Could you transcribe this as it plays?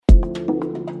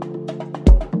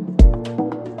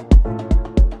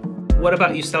What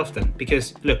about yourself then?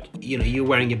 Because look, you're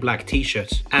wearing a black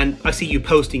t-shirt and I see you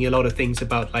posting a lot of things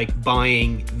about like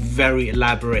buying very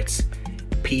elaborate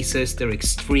pieces. They're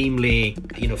extremely,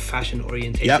 fashion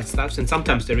orientated stuff. And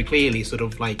sometimes they're clearly sort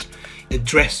of like a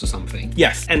dress or something.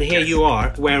 Yes. And here you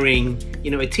are wearing,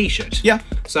 a t-shirt. Yeah.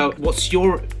 So what's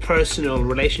your personal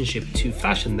relationship to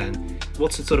fashion then?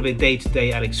 What's the sort of a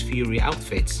day-to-day Alex Fury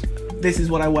outfits? This is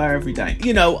what I wear every day.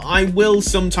 I will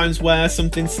sometimes wear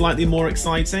something slightly more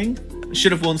exciting. I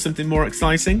should have worn something more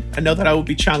exciting. I know that I will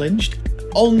be challenged.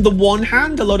 On the one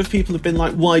hand, a lot of people have been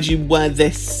like, why do you wear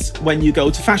this when you go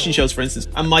to fashion shows, for instance?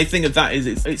 And my thing of that is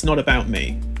it's not about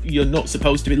me. You're not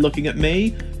supposed to be looking at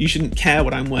me. You shouldn't care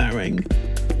what I'm wearing.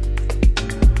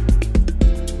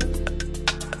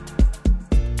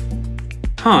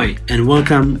 Hi, and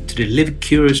welcome to the Live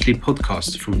Curiously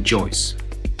podcast from Joyce.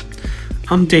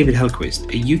 I'm David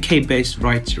Hellquist, a UK-based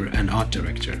writer and art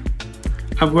director.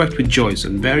 I've worked with Joyce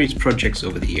on various projects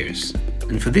over the years,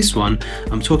 and for this one,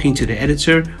 I'm talking to the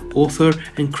editor, author,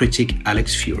 and critic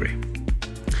Alex Fury.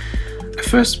 I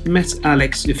first met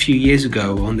Alex a few years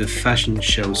ago on the fashion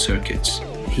show circuit.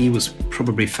 He was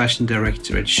probably fashion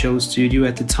director at Show Studio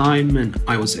at the time, and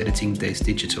I was editing Days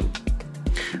Digital.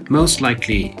 Most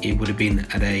likely, it would have been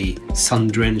at a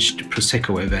sun-drenched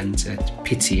Prosecco event at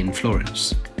Pitti in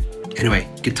Florence. Anyway,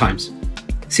 good times.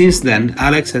 Since then,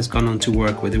 Alex has gone on to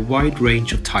work with a wide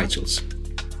range of titles.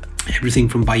 Everything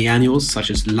from biannuals such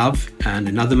as Love and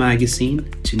Another Magazine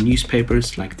to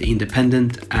newspapers like The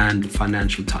Independent and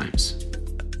Financial Times.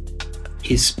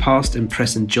 His past and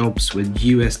present jobs with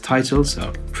US titles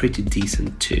are pretty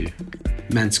decent too.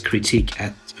 Men's critique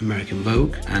at American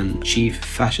Vogue and chief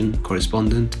fashion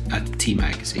correspondent at T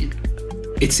Magazine.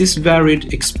 It's this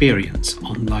varied experience,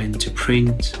 online to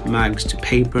print, mags to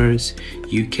papers,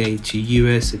 UK to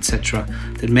US, etc.,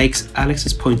 that makes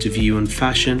Alex's point of view on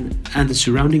fashion and the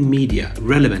surrounding media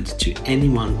relevant to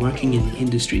anyone working in the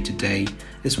industry today,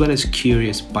 as well as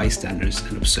curious bystanders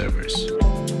and observers.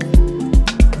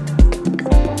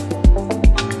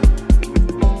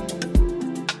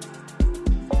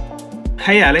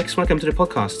 Hey Alex, welcome to the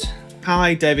podcast.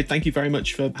 Hi David, thank you very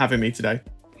much for having me today.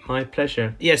 My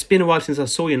pleasure. Yeah, it's been a while since I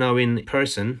saw you now in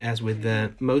person, as with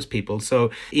most people. So,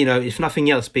 if nothing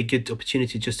else, be a good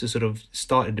opportunity just to sort of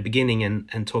start at the beginning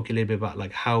and talk a little bit about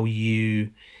like how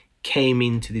you came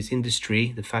into this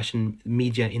industry, the fashion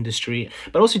media industry,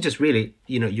 but also just really,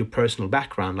 your personal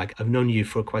background. Like I've known you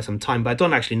for quite some time, but I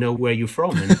don't actually know where you're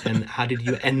from and how did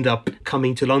you end up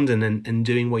coming to London and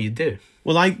doing what you do?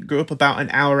 Well, I grew up about an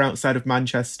hour outside of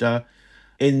Manchester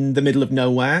in the middle of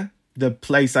nowhere. The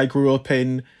place I grew up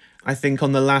in, I think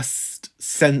on the last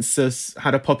census,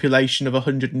 had a population of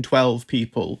 112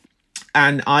 people.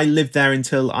 And I lived there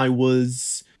until I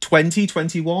was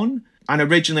 21. And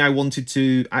originally I wanted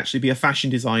to actually be a fashion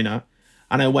designer.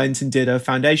 And I went and did a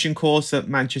foundation course at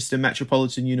Manchester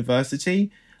Metropolitan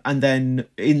University. And then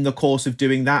in the course of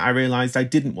doing that, I realised I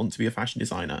didn't want to be a fashion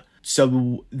designer.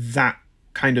 So that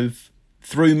kind of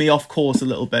threw me off course a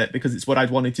little bit because it's what I'd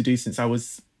wanted to do since I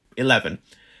was 11.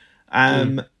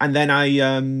 And then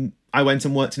I went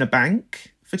and worked in a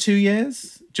bank for 2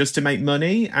 years just to make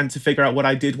money and to figure out what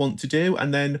I did want to do.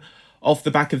 And then off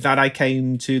the back of that, I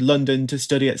came to London to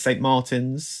study at St.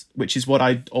 Martin's, which is what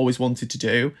I'd always wanted to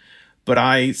do. But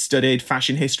I studied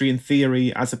fashion history and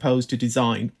theory as opposed to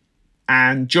design.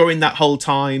 And during that whole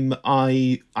time,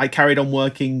 I carried on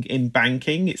working in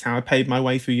banking. It's how I paid my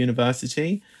way through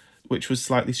university, which was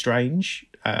slightly strange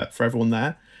for everyone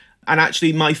there. And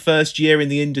actually, my first year in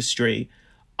the industry,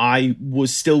 I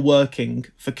was still working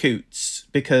for Coutts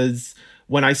because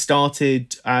when I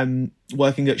started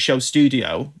working at Show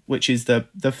Studio, which is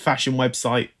the fashion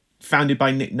website founded by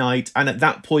Nick Knight, and at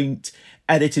that point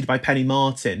edited by Penny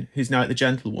Martin, who's now at The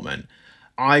Gentlewoman,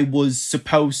 I was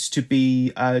supposed to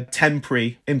be a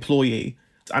temporary employee,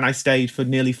 and I stayed for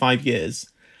nearly 5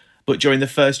 years. But during the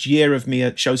first year of me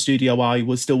at Show Studio, I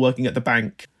was still working at the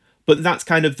bank. But that's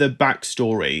kind of the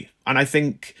backstory. And I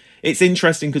think it's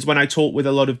interesting because when I talk with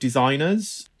a lot of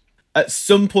designers, at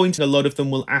some point, a lot of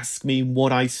them will ask me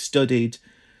what I studied.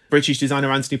 British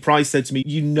designer Anthony Price said to me,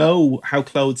 you know how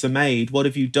clothes are made. What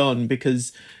have you done?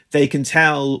 Because they can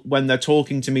tell when they're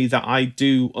talking to me that I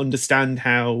do understand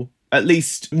how, at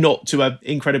least not to an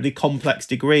incredibly complex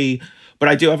degree, but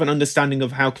I do have an understanding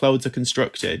of how clothes are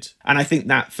constructed. And I think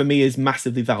that for me is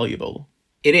massively valuable.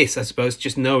 It is, I suppose,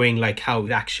 just knowing like how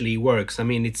it actually works. I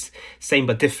mean, it's same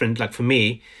but different. Like for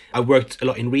me, I worked a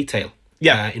lot in retail.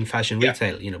 In fashion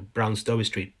retail, Brown Stowe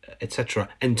Street, etc.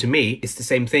 And to me, it's the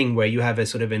same thing where you have a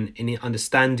sort of an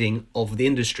understanding of the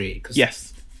industry.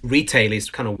 Yes. retail is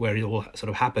kind of where it all sort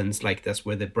of happens. Like that's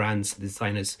where the brands, the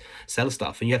designers sell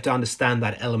stuff. And you have to understand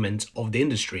that element of the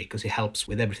industry because it helps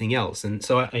with everything else. And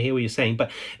so I hear what you're saying.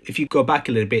 But if you go back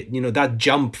a little bit, that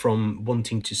jump from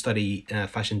wanting to study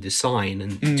fashion design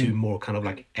and to more kind of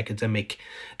like academic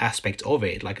aspect of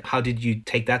it, like how did you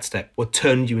take that step? What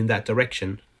turned you in that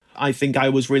direction? I think I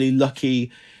was really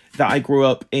lucky that I grew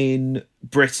up in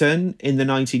Britain in the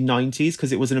 1990s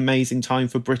because it was an amazing time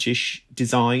for British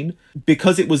design.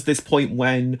 Because it was this point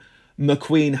when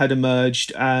McQueen had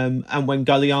emerged and when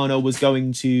Galliano was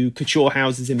going to couture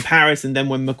houses in Paris, and then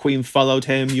when McQueen followed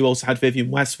him, you also had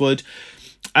Vivienne Westwood.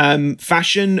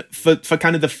 Fashion for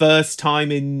kind of the first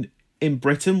time in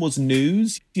Britain was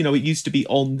news. It used to be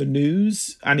on the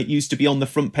news and it used to be on the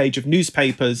front page of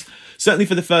newspapers, certainly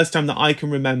for the first time that I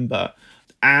can remember.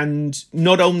 And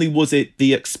not only was it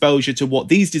the exposure to what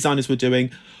these designers were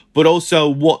doing, but also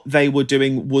what they were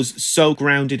doing was so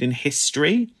grounded in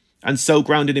history and so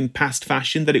grounded in past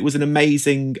fashion that it was an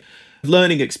amazing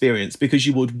learning experience, because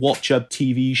you would watch a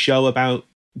TV show about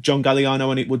John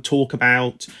Galliano and it would talk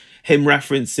about him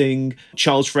referencing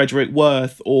Charles Frederick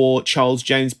Worth or Charles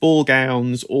James ball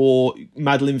gowns or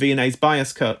Madeleine Vionet's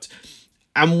bias cut.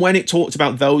 And when it talked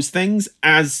about those things,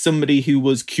 as somebody who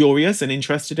was curious and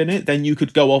interested in it, then you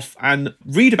could go off and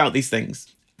read about these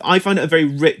things. I found it a very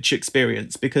rich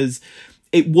experience because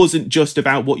it wasn't just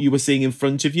about what you were seeing in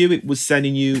front of you. It was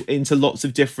sending you into lots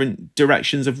of different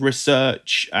directions of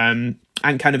research and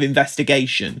kind of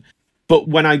investigation. But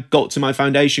when I got to my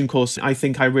foundation course, I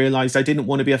think I realised I didn't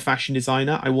want to be a fashion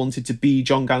designer. I wanted to be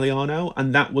John Galliano,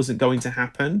 and that wasn't going to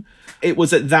happen. It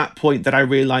was at that point that I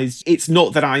realised it's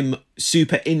not that I'm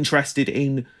super interested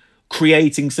in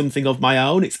creating something of my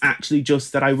own. It's actually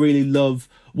just that I really love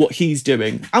what he's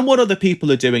doing and what other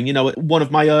people are doing. One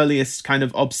of my earliest kind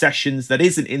of obsessions that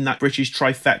isn't in that British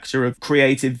trifecta of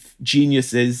creative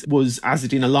geniuses was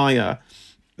Azzedine Alaïa.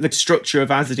 The structure of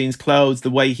Azzedine's clothes, the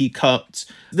way he cut,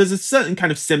 there's a certain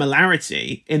kind of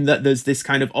similarity in that there's this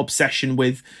kind of obsession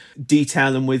with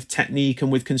detail and with technique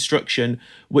and with construction,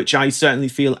 which I certainly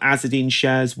feel Azzedine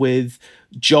shares with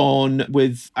John,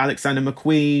 with Alexander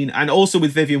McQueen, and also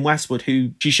with Vivienne Westwood,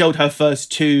 who she showed her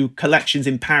first 2 collections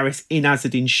in Paris in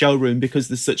Azzedine's showroom because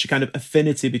there's such a kind of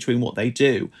affinity between what they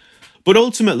do. But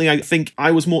ultimately, I think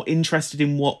I was more interested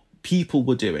in what people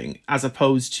were doing as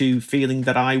opposed to feeling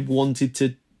that I wanted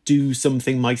to do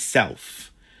something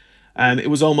myself.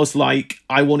 It was almost like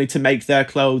I wanted to make their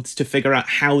clothes to figure out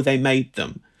how they made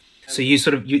them. So you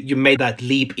sort of you made that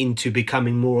leap into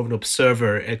becoming more of an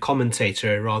observer, a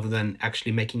commentator, rather than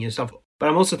actually making yourself. But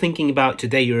I'm also thinking about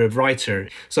today you're a writer.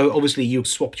 So obviously you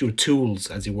swapped your tools,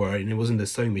 as it were, and it wasn't the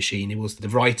sewing machine, it was the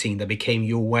writing that became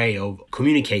your way of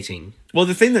communicating. Well,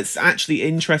 the thing that's actually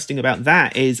interesting about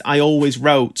that is I always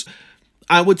wrote.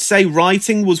 I would say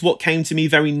writing was what came to me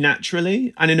very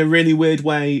naturally. And in a really weird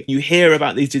way, you hear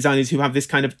about these designers who have this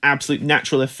kind of absolute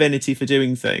natural affinity for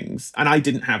doing things. And I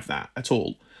didn't have that at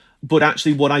all. But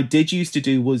actually what I did used to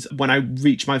do was when I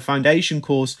reached my foundation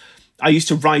course, I used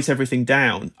to write everything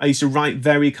down. I used to write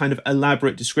very kind of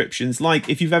elaborate descriptions. Like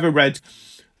if you've ever read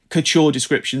couture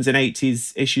descriptions in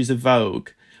 80s issues of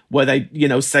Vogue, where they,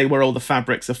 say where all the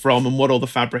fabrics are from and what all the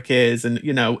fabric is. And,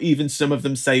 even some of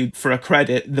them say, for a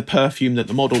credit, the perfume that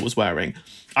the model was wearing.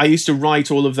 I used to write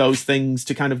all of those things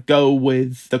to kind of go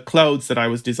with the clothes that I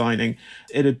was designing.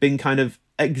 It had been kind of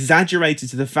exaggerated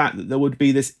to the fact that there would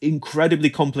be this incredibly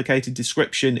complicated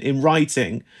description in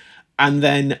writing, and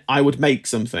then I would make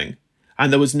something.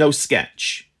 And there was no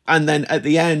sketch. And then at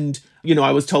the end,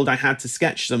 I was told I had to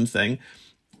sketch something.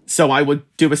 So I would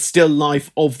do a still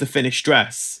life of the finished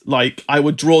dress. Like I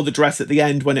would draw the dress at the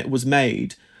end when it was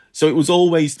made. So it was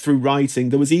always through writing.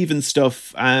 There was even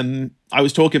stuff, I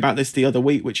was talking about this the other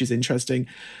week, which is interesting,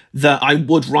 that I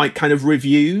would write kind of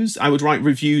reviews. I would write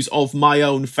reviews of my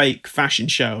own fake fashion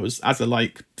shows as a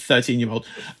 13-year-old.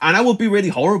 And I would be really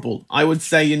horrible. I would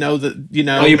say, that.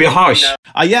 Oh, you'd be harsh.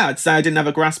 Yeah, I'd say I didn't have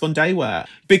a grasp on daywear.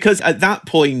 Because at that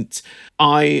point,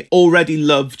 I already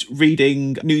loved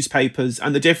reading newspapers,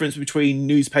 and the difference between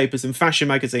newspapers and fashion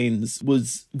magazines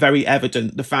was very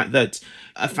evident. The fact that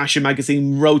a fashion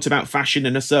magazine wrote about fashion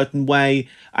in a certain way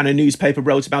and a newspaper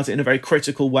wrote about it in a very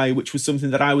critical way, which was something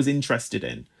that I was interested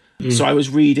in. So I was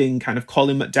reading kind of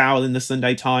Colin McDowell in the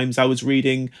Sunday Times. I was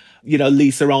reading,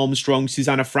 Lisa Armstrong,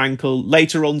 Susanna Frankel,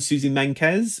 later on Susie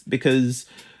Menkes, because,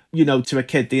 to a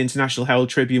kid, the International Herald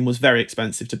Tribune was very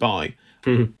expensive to buy.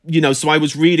 So I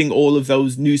was reading all of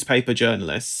those newspaper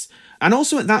journalists. And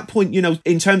also at that point,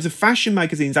 in terms of fashion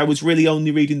magazines, I was really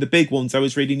only reading the big ones. I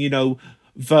was reading,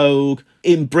 Vogue,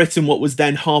 in Britain what was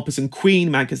then Harper's and Queen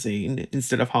magazine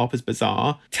instead of Harper's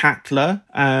Bazaar, Tatler.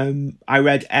 I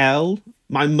read Elle.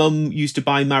 My mum used to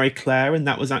buy Marie Claire, and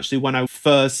that was actually when I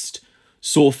first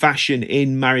saw fashion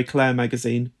in Marie Claire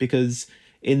magazine, because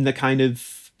in the kind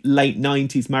of late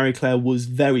 90s, Marie Claire was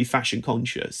very fashion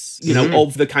conscious, you know,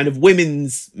 of the kind of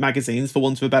women's magazines, for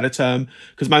want of a better term,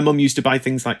 because my mum used to buy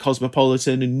things like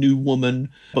Cosmopolitan and New Woman,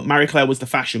 but Marie Claire was the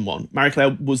fashion one. Marie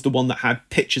Claire was the one that had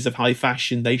pictures of high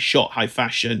fashion. They shot high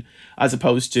fashion as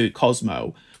opposed to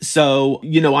Cosmo. So,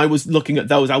 you know, I was looking at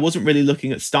those. I wasn't really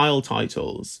looking at style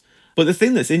titles. But the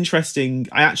thing that's interesting,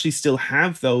 I actually still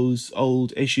have those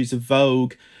old issues of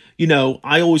Vogue. You know,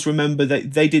 I always remember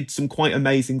that they did some quite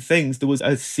amazing things. There was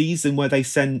a season where they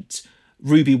sent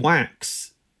Ruby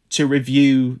Wax to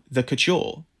review the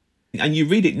couture. And you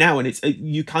read it now and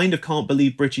you kind of can't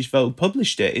believe British Vogue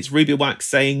published it. It's Ruby Wax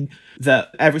saying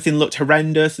that everything looked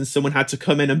horrendous and someone had to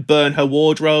come in and burn her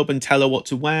wardrobe and tell her what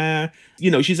to wear.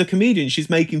 You know, she's a comedian. She's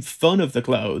making fun of the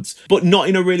clothes, but not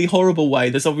in a really horrible way.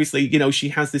 There's obviously, you know, she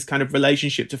has this kind of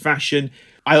relationship to fashion.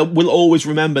 I will always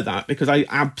remember that because I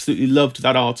absolutely loved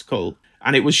that article.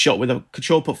 And it was shot with a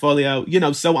couture portfolio, you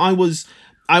know, so I was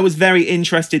very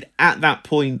interested at that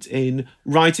point in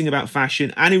writing about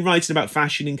fashion and in writing about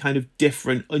fashion in kind of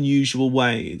different, unusual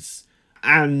ways,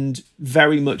 and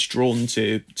very much drawn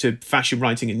to fashion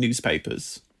writing in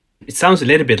newspapers. It sounds a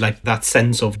little bit like that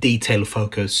sense of detail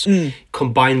focus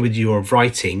combined with your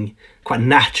writing quite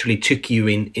naturally took you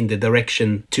in the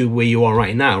direction to where you are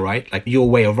right now, right? Like your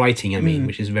way of writing, I mean,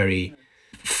 which is very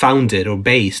founded or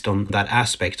based on that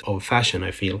aspect of fashion, I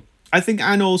feel. I think,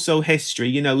 and also history,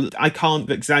 you know, I can't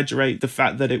exaggerate the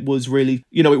fact that it was really,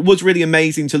 you know, it was really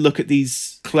amazing to look at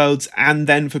these clothes and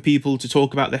then for people to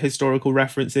talk about the historical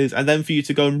references and then for you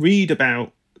to go and read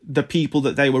about the people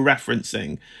that they were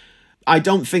referencing. I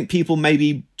don't think people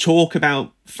maybe talk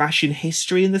about fashion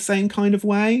history in the same kind of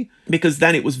way, because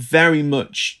then it was very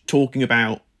much talking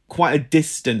about quite a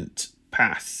distant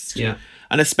past. Yeah.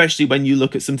 And especially when you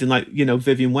look at something like, you know,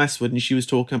 Vivienne Westwood, and she was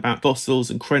talking about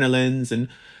bustles and crinolines and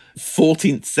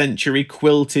 14th century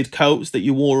quilted coats that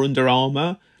you wore under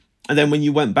armour. And then when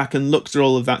you went back and looked at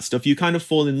all of that stuff, you kind of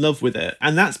fall in love with it.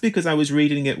 And that's because I was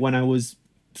reading it when I was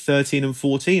 13 and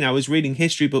 14. I was reading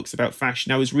history books about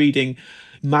fashion. I was reading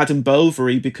Madame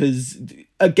Bovary because,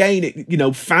 again, you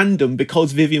know, fandom,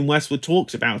 because Vivienne Westwood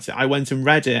talked about it. I went and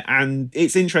read it. And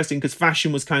it's interesting because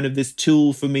fashion was kind of this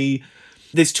tool for me,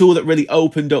 this tool that really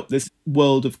opened up this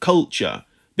world of culture.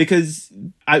 Because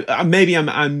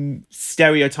I'm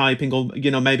stereotyping, or, you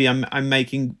know, maybe I'm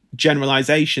making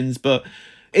generalizations, but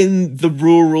in the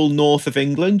rural north of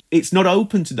England, it's not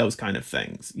open to those kind of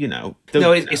things, you know.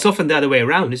 No, it's often the other way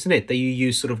around, isn't it? That you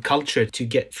use sort of culture to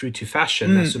get through to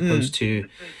fashion as opposed to...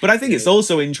 But I think it's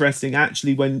also interesting,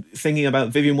 actually, when thinking about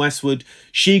Vivienne Westwood,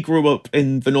 she grew up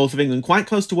in the north of England, quite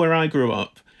close to where I grew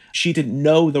up. She didn't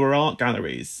know there were art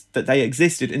galleries, that they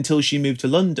existed, until she moved to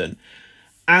London.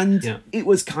 And it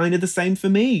was kind of the same for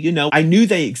me, you know. I knew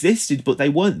they existed, but they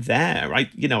weren't there. I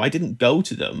didn't go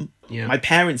to them. Yeah. My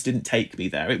parents didn't take me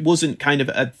there. It wasn't kind of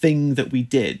a thing that we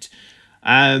did.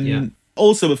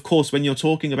 Also, of course, when you're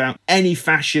talking about any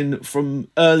fashion from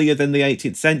earlier than the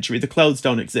 18th century, the clothes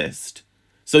don't exist.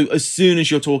 So as soon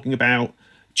as you're talking about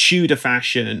Tudor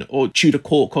fashion or Tudor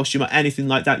court costume or anything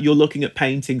like that, you're looking at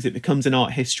paintings. It becomes an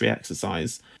art history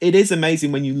exercise. It is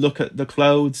amazing when you look at the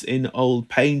clothes in old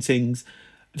paintings,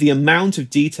 the amount of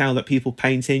detail that people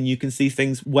paint in. You can see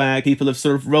things where people have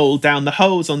sort of rolled down the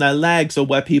hose on their legs, or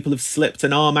where people have slipped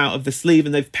an arm out of the sleeve,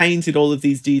 and they've painted all of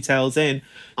these details in.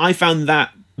 I found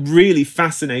that really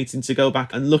fascinating to go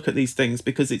back and look at these things,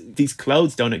 because these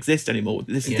clothes don't exist anymore.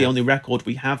 This is the only record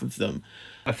we have of them.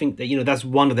 I think that, you know, that's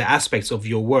one of the aspects of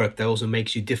your work that also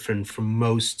makes you different from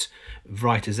most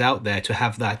writers out there, to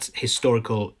have that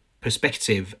historical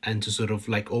perspective and to sort of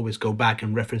like always go back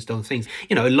and reference those things.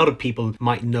 You know, a lot of people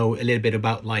might know a little bit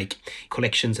about like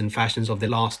collections and fashions of the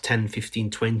last 10, 15,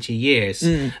 20 years.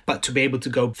 But to be able to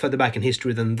go further back in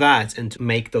history than that and to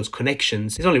make those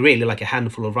connections, it's only really like a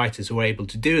handful of writers who are able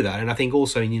to do that. And I think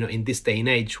also, you know, in this day and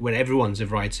age where everyone's a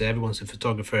writer, everyone's a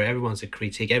photographer, everyone's a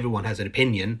critic, everyone has an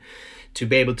opinion, to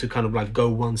be able to kind of like go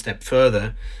one step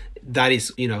further, that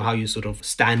is, you know, how you sort of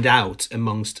stand out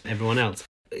amongst everyone else.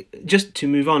 Just to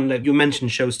move on, like you mentioned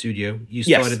Show Studio. You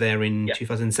started there in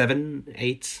 2007,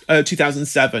 8?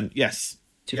 2007, yes.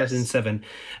 2007.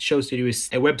 Yes. Show Studio is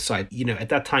a website. You know, at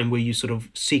that time, were you sort of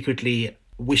secretly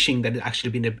wishing that it actually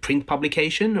been a print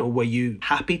publication, or were you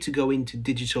happy to go into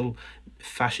digital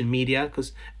fashion media?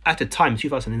 Because at the time,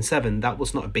 2007, that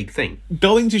was not a big thing.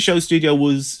 Going to Show Studio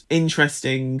was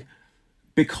interesting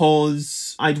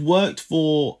because I'd worked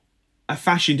for a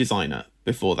fashion designer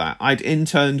before that. I'd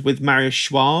interned with Marius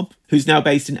Schwab, who's now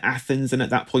based in Athens, and at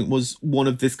that point was one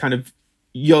of this kind of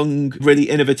young, really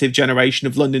innovative generation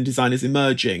of London designers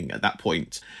emerging at that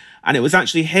point. And it was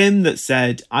actually him that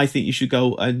said, I think you should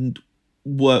go and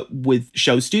work with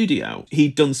Show Studio.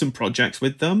 He'd done some projects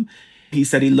with them. He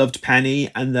said he loved Penny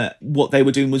and that what they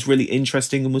were doing was really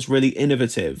interesting and was really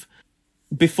innovative.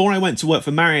 Before I went to work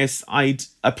for Marius, I'd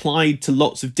applied to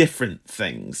lots of different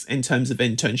things in terms of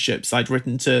internships. I'd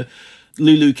written to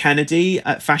Lulu Kennedy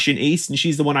at Fashion East, and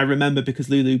she's the one I remember because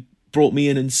Lulu brought me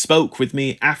in and spoke with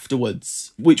me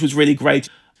afterwards, which was really great.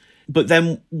 But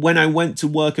then when I went to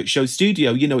work at Show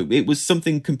Studio, it was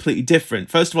something completely different.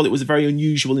 First of all, it was a very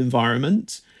unusual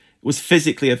environment. It was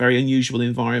physically a very unusual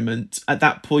environment. At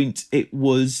that point, it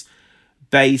was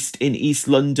based in East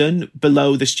London,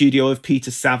 below the studio of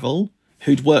Peter Saville,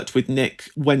 who'd worked with Nick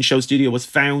when Show Studio was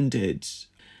founded.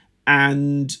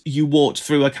 And you walked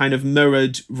through a kind of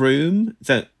mirrored room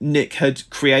that Nick had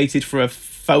created for a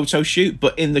photo shoot,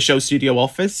 but in the Show Studio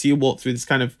office. You walked through this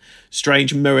kind of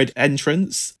strange mirrored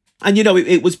entrance. And,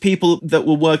 it was people that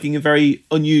were working in very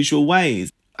unusual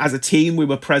ways. As a team, we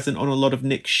were present on a lot of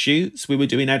Nick's shoots. We were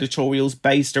doing editorials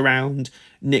based around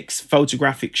Nick's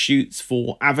photographic shoots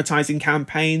for advertising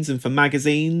campaigns and for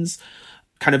magazines,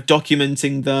 kind of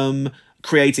documenting them,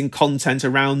 creating content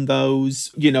around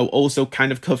those, also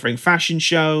kind of covering fashion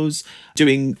shows,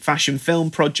 doing fashion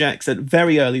film projects at a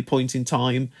very early point in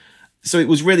time. So it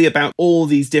was really about all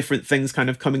these different things kind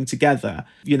of coming together.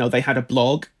 They had a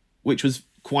blog, which was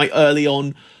quite early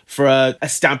on for an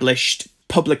established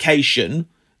publication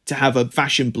to have a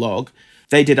fashion blog.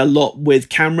 They did a lot with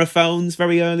camera phones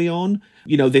very early on.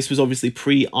 This was obviously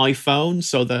pre-iPhone,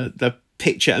 so the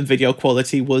picture and video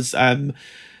quality was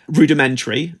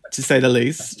rudimentary, to say the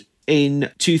least. In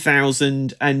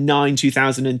 2009,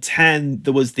 2010,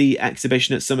 there was the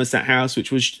exhibition at Somerset House,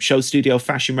 which was Show Studio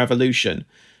Fashion Revolution.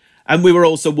 And we were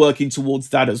also working towards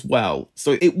that as well.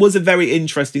 So it was a very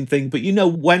interesting thing. But,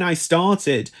 when I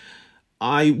started,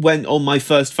 I went on my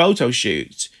first photo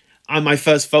shoot. And my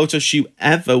first photo shoot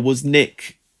ever was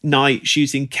Nick Knight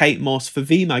shooting Kate Moss for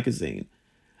V Magazine.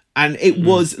 And it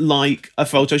was like a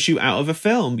photo shoot out of a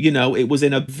film. It was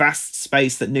in a vast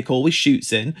space that Nick always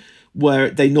shoots in, where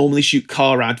they normally shoot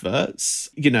car adverts.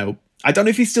 I don't know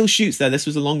if he still shoots there. This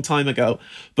was a long time ago.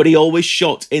 But he always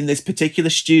shot in this particular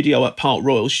studio at Park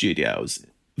Royal Studios.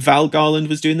 Val Garland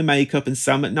was doing the makeup and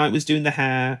Sam McKnight was doing the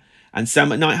hair. And Sam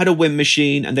McKnight had a wind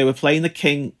machine and they were playing the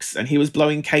Kinks and he was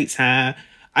blowing Kate's hair.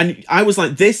 And I was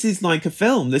like, this is like a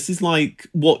film. This is like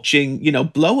watching,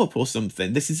 Blow Up or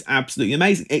something. This is absolutely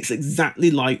amazing. It's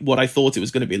exactly like what I thought it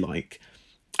was going to be like.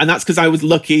 And that's because I was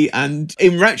lucky. And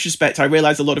in retrospect, I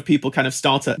realized a lot of people kind of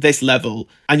start at this level.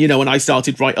 And, when I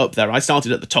started right up there, I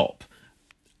started at the top.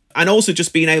 And also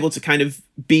just being able to kind of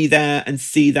be there and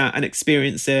see that and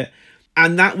experience it.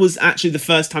 And that was actually the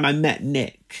first time I met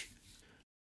Nick.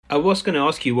 I was going to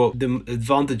ask you what the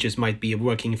advantages might be of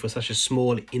working for such a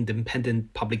small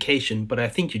independent publication, but I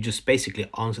think you just basically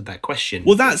answered that question.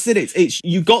 Well, that's it. It's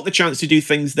you got the chance to do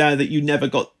things there that you never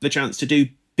got the chance to do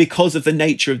because of the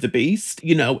nature of the beast.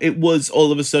 It was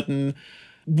all of a sudden,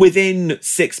 within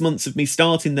 6 months of me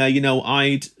starting there,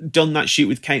 I'd done that shoot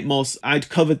with Kate Moss. I'd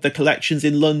covered the collections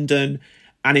in London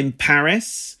and in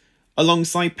Paris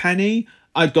alongside Penny.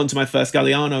 I'd gone to my first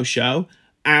Galliano show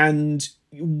and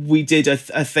we did a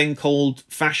thing called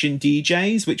Fashion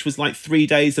DJs, which was like 3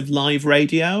 days of live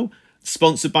radio,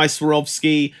 sponsored by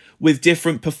Swarovski, with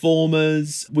different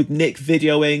performers, with Nick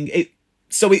videoing.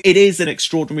 So it is an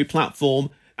extraordinary platform.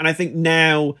 And I think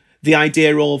now the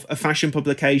idea of a fashion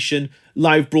publication,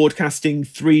 live broadcasting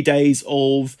 3 days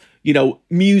of,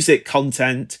 music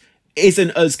content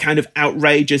isn't as kind of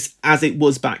outrageous as it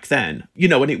was back then.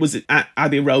 And it was at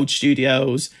Abbey Road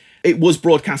Studios. It was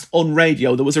broadcast on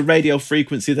radio. There was a radio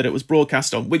frequency that it was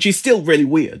broadcast on, which is still really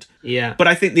weird. Yeah. But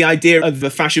I think the idea of a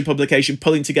fashion publication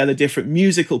pulling together different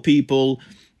musical people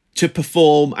to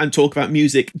perform and talk about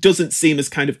music doesn't seem as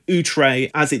kind of outre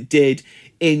as it did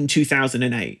in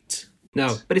 2008.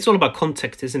 No, but it's all about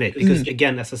context, isn't it? Because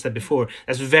again, as I said before,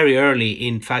 that's very early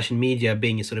in fashion media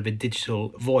being a sort of a digital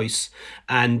voice.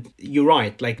 And you're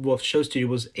right, like what Show Studio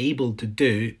was able to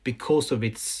do because of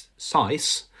its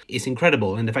size is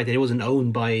incredible. And the fact that it wasn't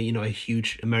owned by, a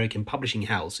huge American publishing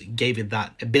house gave it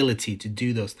that ability to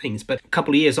do those things. But a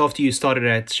couple of years after you started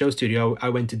at Show Studio, I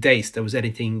went to Dazed. I was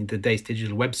editing the Dazed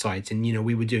digital websites and,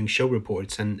 we were doing show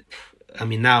reports. And I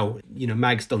mean, now,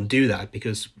 mags don't do that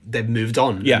because they've moved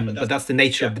on. Yeah. But that's the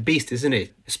nature of the beast, isn't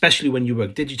it? Especially when you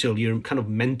work digital, you're kind of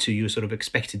you're sort of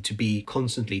expected to be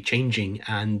constantly changing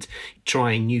and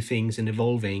trying new things and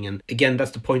evolving. And again,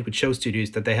 that's the point with show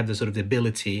studios, that they have the sort of the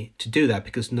ability to do that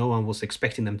because no one was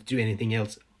expecting them to do anything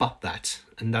else but that.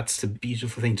 And that's a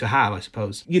beautiful thing to have, I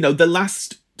suppose. The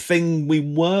last thing we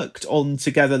worked on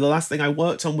together, the last thing I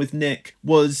worked on with Nick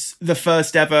was the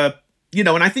first ever,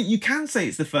 and I think you can say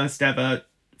it's the first ever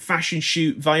fashion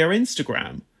shoot via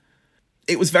Instagram.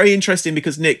 It was very interesting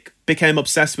because Nick became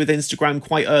obsessed with Instagram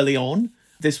quite early on.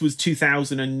 This was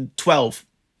 2012,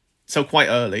 so quite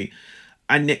early.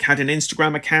 And Nick had an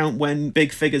Instagram account when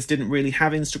big figures didn't really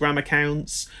have Instagram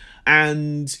accounts.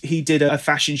 And he did a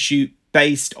fashion shoot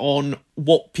based on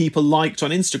what people liked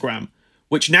on Instagram,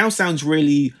 which now sounds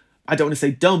really, I don't want to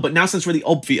say dumb, but now sounds really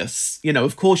obvious.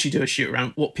 Of course you do a shoot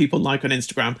around what people like on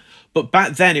Instagram. But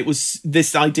back then it was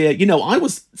this idea, I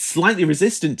was slightly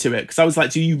resistant to it because I was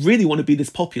like, do you really want to be this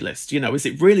populist? Is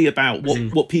it really about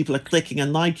what people are clicking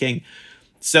and liking?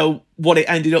 So what it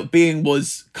ended up being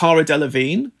was Cara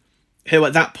Delevingne, who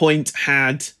at that point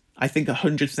had, I think,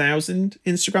 100,000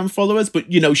 Instagram followers. But,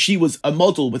 she was a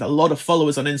model with a lot of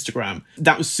followers on Instagram.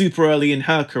 That was super early in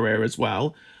her career as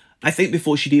well. I think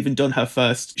before she'd even done her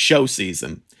first show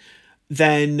season.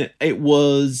 Then it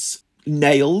was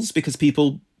nails, because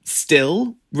people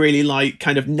still really like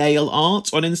kind of nail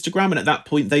art on Instagram. And at that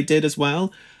point they did as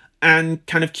well. And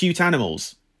kind of cute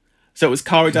animals. So it was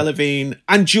Cara Delevingne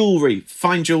and jewelry,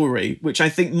 fine jewelry, which I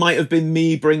think might have been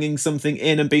me bringing something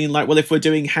in and being like, well, if we're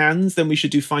doing hands, then we should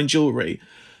do fine jewelry.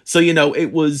 So,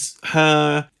 it was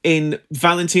her in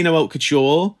Valentino Haute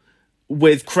Couture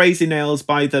with crazy nails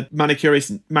by the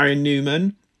manicurist Marion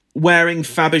Newman, wearing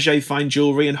Fabergé fine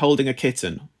jewelry and holding a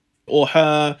kitten. Or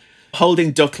her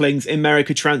holding ducklings in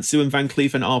Merica Transu and Van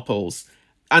Cleef & Arpels.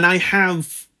 And I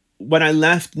have, when I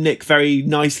left, Nick very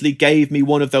nicely gave me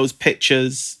one of those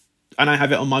pictures, and I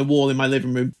have it on my wall in my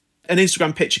living room. An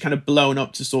Instagram picture kind of blown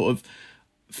up to sort of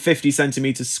 50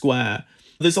 centimeters square.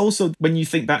 There's also, when you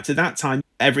think back to that time,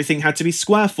 everything had to be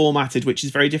square formatted, which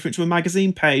is very different to a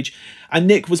magazine page. And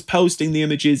Nick was posting the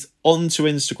images onto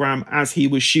Instagram as he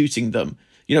was shooting them.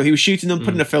 He was shooting them,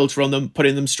 putting a filter on them,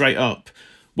 putting them straight up,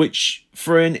 which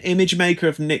for an image maker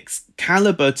of Nick's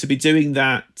caliber to be doing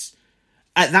that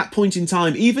at that point in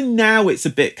time, even now it's a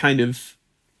bit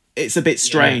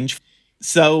strange. Yeah.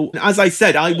 So, as I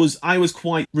said, I was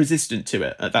quite resistant to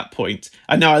it at that point.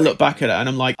 And now I look back at it and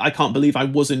I'm like, I can't believe I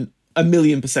wasn't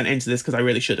 1,000,000% into this, because I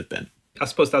really should have been. I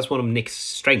suppose that's one of Nick's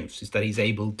strengths, is that he's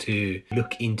able to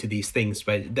look into these things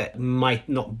that might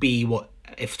not be what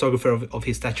a photographer of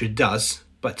his stature does,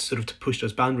 but sort of to push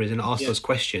those boundaries and ask those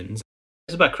questions.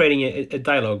 It's about creating a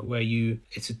dialogue where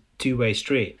it's a two-way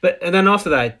street. And then after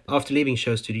that, after leaving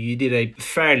Show Studio, you did a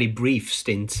fairly brief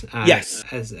stint as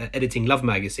editing Love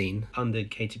magazine under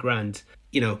Katie Grant.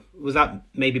 Was that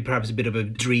maybe perhaps a bit of a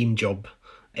dream job,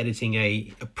 editing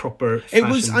a proper fashion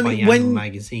biannual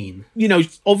magazine?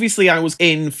 Obviously I was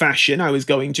in fashion, I was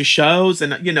going to shows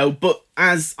and, but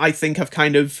as I think I've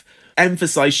kind of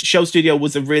emphasized, Show Studio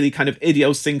was a really kind of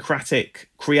idiosyncratic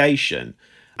creation.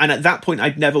 And at that point,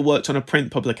 I'd never worked on a print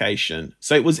publication.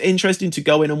 So it was interesting to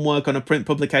go in and work on a print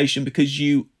publication because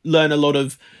you learn a lot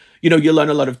of,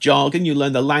 jargon, you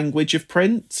learn the language of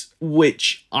print,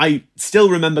 which I still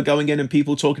remember going in and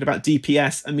people talking about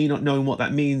DPS and me not knowing what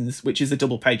that means, which is a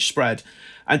double page spread,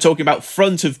 and talking about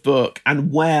front of book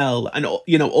and well, and,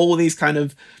 all these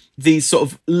sort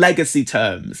of legacy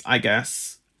terms, I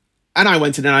guess. And I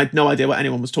went in and I had no idea what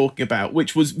anyone was talking about,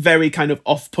 which was very kind of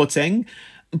off-putting.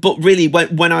 But really,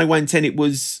 when I went in, it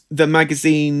was the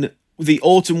magazine, the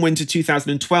autumn-winter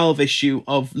 2012 issue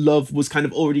of Love was kind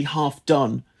of already half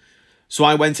done. So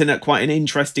I went in at quite an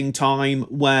interesting time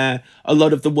where a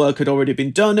lot of the work had already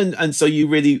been done. And so you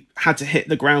really had to hit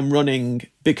the ground running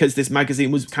because this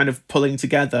magazine was kind of pulling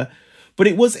together. But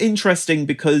it was interesting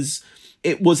because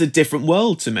it was a different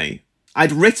world to me.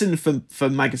 I'd written for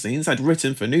magazines, I'd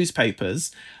written for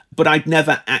newspapers, but I'd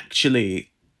never actually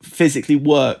physically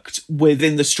worked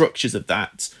within the structures of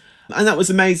that. And that was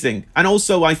amazing. And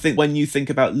also, I think when you think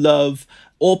about Love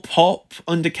or Pop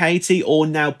under Katie, or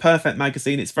now Perfect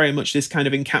Magazine, it's very much this kind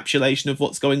of encapsulation of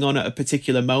what's going on at a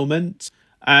particular moment.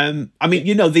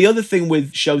 The other thing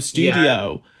with Show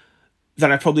Studio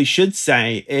that I probably should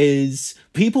say is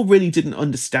people really didn't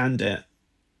understand it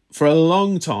for a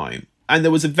long time. And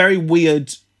there was a very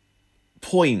weird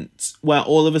point where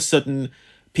all of a sudden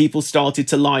people started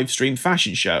to live stream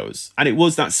fashion shows. And it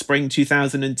was that spring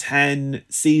 2010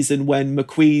 season when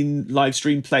McQueen live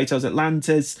streamed Plato's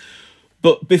Atlantis.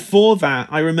 But before that,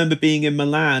 I remember being in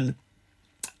Milan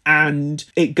And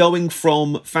it going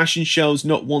from fashion shows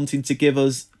not wanting to give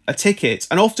us a ticket,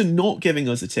 and often not giving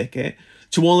us a ticket,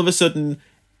 to all of a sudden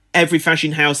every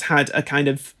fashion house had a kind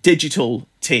of digital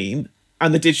team,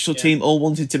 and the digital team all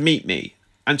wanted to meet me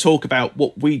and talk about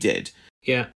what we did.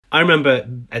 Yeah. I remember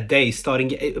a day starting,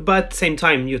 but at the same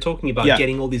time, you're talking about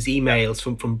getting all these emails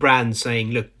from brands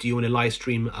saying, look, do you want to live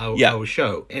stream our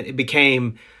show? And it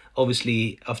became,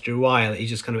 obviously, after a while, it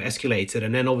just kind of escalated.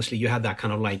 And then obviously you had that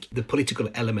kind of like the political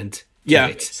element to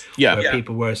it. Where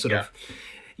people were sort of,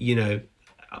 you know,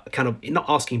 kind of not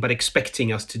asking, but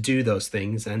expecting us to do those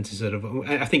things. And to sort of,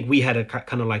 I think we had a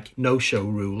kind of like no-show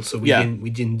rule. So we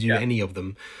didn't do any of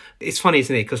them. It's funny,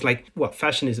 isn't it? Because like,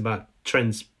 fashion is about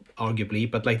trends, arguably,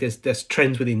 but like there's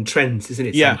trends within trends, isn't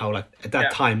it? Somehow, like at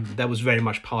that time, that was very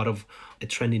much part of a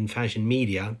trend in fashion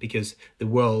media, because the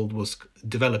world was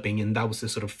developing, and that was the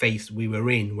sort of phase we were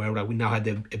in, where like, we now had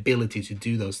the ability to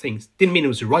do those things. Didn't mean it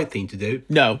was the right thing to do.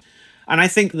 No, and I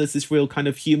think there's this real kind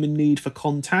of human need for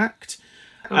contact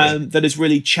that has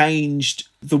really changed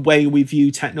the way we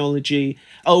view technology.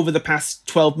 Over the past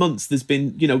 12 months, there's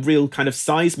been, you know, real kind of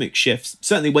seismic shifts.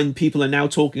 Certainly when people are now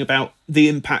talking about the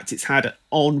impact it's had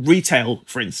on retail,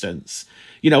 for instance.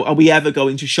 You know, are we ever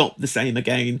going to shop the same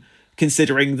again,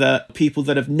 considering that people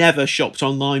that have never shopped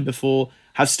online before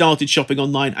have started shopping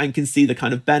online and can see the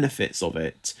kind of benefits of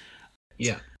it?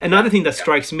 Yeah. Another thing that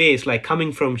strikes me is like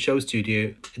coming from Show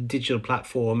Studio, a digital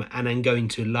platform, and then going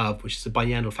to Love, which is a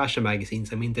biannual fashion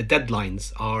magazines. I mean, the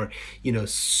deadlines are, you know,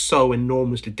 so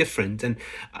enormously different. And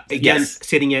again,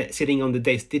 sitting on the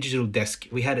digital desk,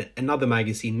 we had another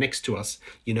magazine next to us,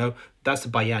 you know, that's a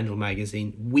biannual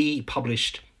magazine. We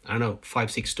published, I don't know,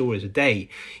 5-6 stories a day.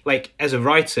 Like as a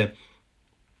writer,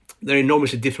 there are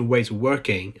enormously different ways of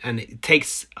working. And it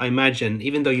takes, I imagine,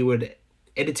 even though you were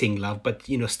editing Love, but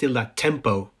you know, still that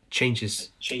tempo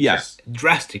changes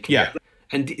drastically.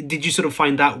 And did you sort of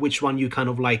find out which one you kind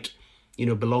of like, you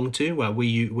know, belong to? Well, were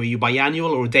you biannual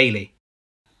or daily?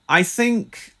 I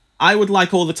think I would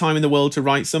like all the time in the world to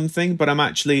write something, but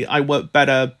I work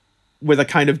better with a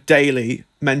kind of daily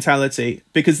mentality,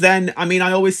 because then, I mean,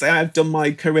 I always say I've done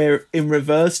my career in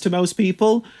reverse to most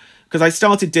people, because I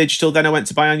started digital, then I went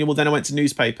to biannual, then I went to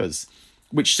newspapers,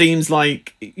 which seems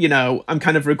like, you know, I'm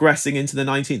kind of regressing into the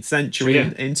 19th century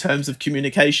in terms of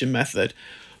communication method.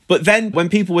 But then when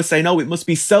people were saying, oh, it must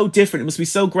be so different, it must be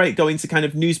so great going to kind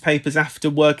of newspapers after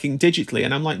working digitally.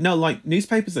 And I'm like, no, like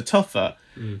newspapers are tougher,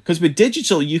 because with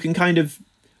digital, you can kind of,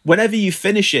 whenever you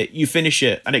finish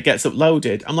it and it gets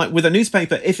uploaded. I'm like, with a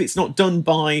newspaper, if it's not done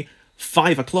by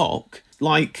 5 o'clock,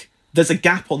 like there's a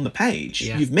gap on the page.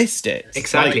 You've missed it.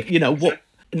 Exactly. Like, you know, what?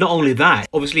 Not only that,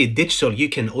 obviously digital, you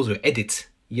can also edit.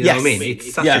 You know what I mean?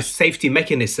 It's such a safety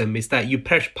mechanism, is that you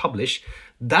press publish.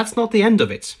 That's not the end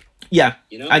of it. Yeah.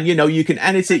 You know? And, you know, you can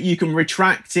edit it, you can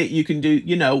retract it, you can do,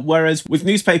 you know, whereas with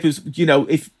newspapers, you know,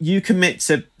 if you commit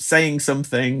to saying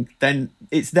something, then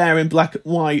it's there in black and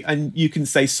white and you can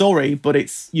say sorry,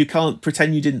 but you can't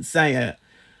pretend you didn't say it.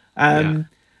 And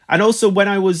also when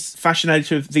I was fashion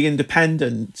editor of The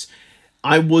Independent,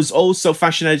 I was also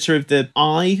fashion editor of the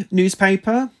I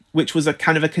newspaper, which was a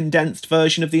kind of a condensed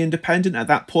version of The Independent at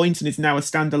that point and is now a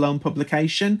standalone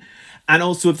publication, and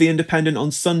also of The Independent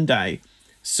on Sunday.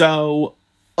 So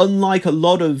unlike a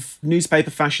lot of newspaper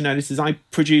fashion editors, I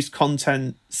produce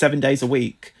content 7 days a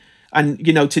week. And,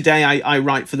 you know, today I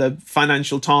write for the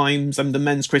Financial Times. I'm the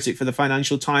men's critic for the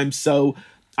Financial Times. So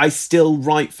I still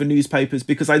write for newspapers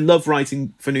because I love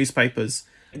writing for newspapers.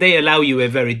 They allow you a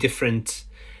very different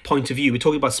point of view. We're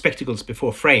talking about spectacles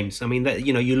before frames. I mean, that,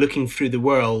 you know, you're looking through the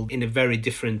world in a very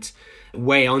different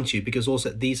way, aren't you? Because also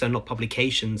these are not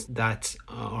publications that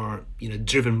are, you know,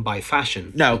 driven by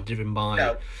fashion. No. Driven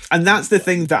by... And that's the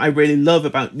thing that I really love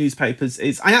about newspapers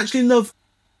is I actually love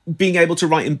being able to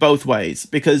write in both ways,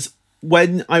 because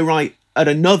when I write at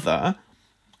another,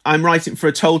 I'm writing for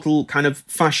a total kind of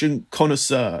fashion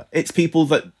connoisseur. It's people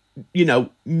that, you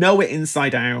know it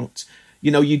inside out. You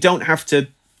know, you don't have to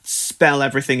spell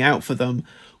everything out for them.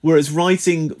 Whereas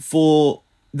writing for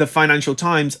the Financial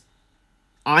Times,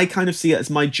 I kind of see it as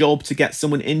my job to get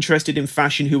someone interested in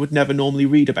fashion who would never normally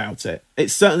read about it.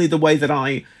 It's certainly the way that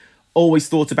I always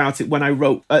thought about it when I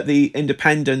wrote at The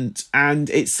Independent, and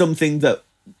it's something that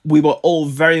we were all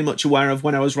very much aware of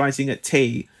when I was writing at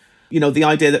T. You know, the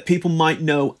idea that people might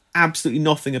know absolutely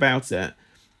nothing about it.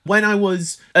 When I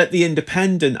was at The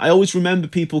Independent, I always remember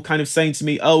people kind of saying to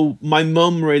me, oh, my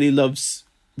mum really loves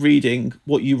reading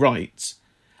what you write.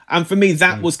 And for me,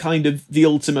 that was kind of the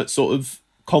ultimate sort of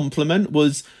compliment,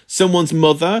 was someone's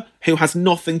mother, who has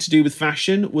nothing to do with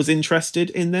fashion, was interested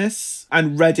in this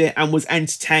and read it and was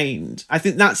entertained. I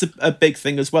think that's a big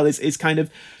thing as well, is kind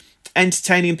of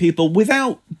entertaining people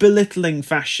without belittling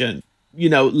fashion. You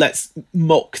know, let's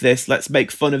mock this, let's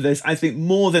make fun of this. I think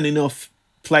more than enough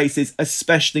places,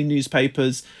 especially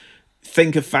newspapers,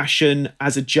 think of fashion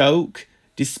as a joke,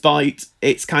 despite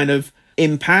its kind of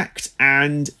impact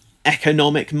and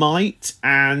economic might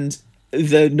and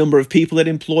the number of people it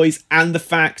employs, and the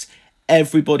fact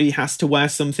everybody has to wear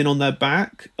something on their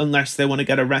back unless they want to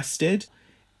get arrested.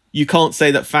 You can't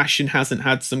say that fashion hasn't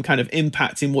had some kind of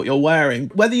impact in what you're wearing,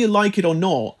 whether you like it or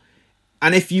not.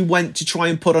 And if you went to try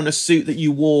and put on a suit that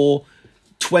you wore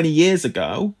 20 years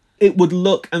ago, it would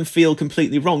look and feel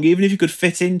completely wrong. Even if you could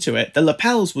fit into it, the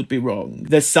lapels would be wrong.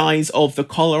 The size of the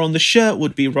collar on the shirt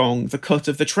would be wrong. The cut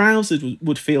of the trousers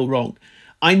would feel wrong.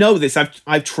 I know this.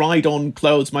 I've tried on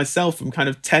clothes myself from kind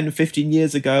of 10, 15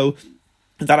 years ago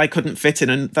that I couldn't fit in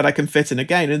and that I can fit in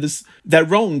again. And they're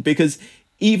wrong, because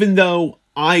even though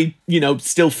I,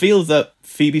 still feel that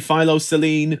Phoebe Philo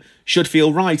Celine should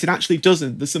feel right, it actually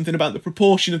doesn't. There's something about the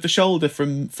proportion of the shoulder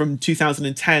from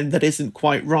 2010 that isn't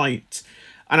quite right.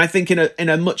 And I think in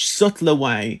a much subtler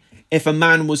way, if a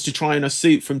man was to try on a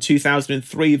suit from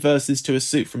 2003 versus to a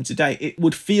suit from today, it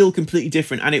would feel completely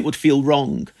different and it would feel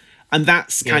wrong. And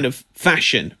that's kind of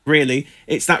fashion, really.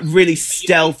 It's that really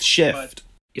stealth shift.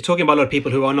 You're talking about a lot of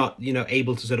people who are not,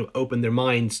 able to sort of open their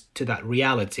minds to that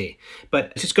reality.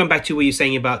 But just going back to what you're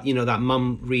saying about, that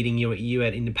mum reading you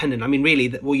at Independent. I mean, really,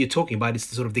 what you're talking about is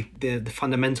the sort of the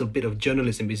fundamental bit of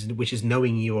journalism, which is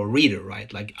knowing your reader,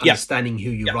 right? Like understanding who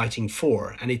you're writing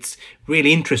for. And it's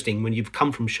really interesting when you've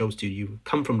come from Show Studio, you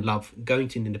come from Love, going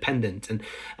to Independent, and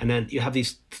then you have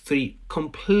these three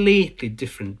completely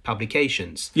different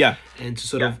publications. Yeah. And to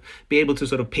sort of be able to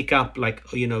sort of pick up, like,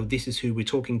 this is who we're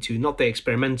talking to, not the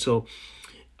experimental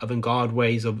avant-garde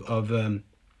ways of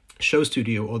Show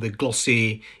Studio or the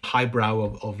glossy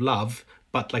highbrow of Love,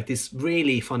 but like this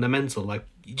really fundamental, like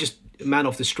just a man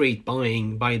off the street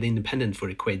buying the Independent for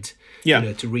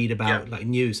 £1, to read about like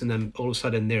news, and then all of a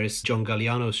sudden there is John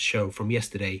Galliano's show from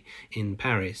yesterday in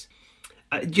Paris.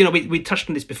 We touched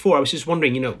on this before. I was just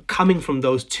wondering, coming from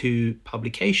those two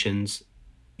publications,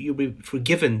 you were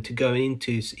forgiven to go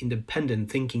into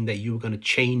Independent thinking that you were going to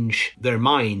change their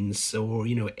minds or,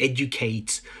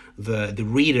 educate the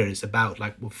readers about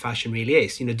like what fashion really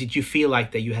is. Did you feel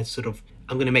like that you had sort of,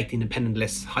 I'm going to make the Independent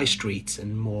less high streets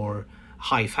and more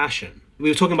high fashion? We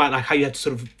were talking about like how you had to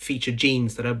sort of feature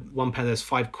jeans that are one pair that's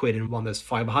 £5 and one that's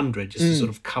 500 just to sort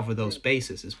of cover those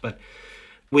bases. But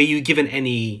were you given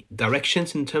any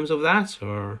directions in terms of that,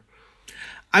 or?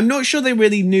 I'm not sure they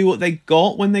really knew what they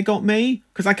got when they got me,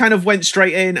 because I kind of went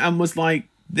straight in and was like,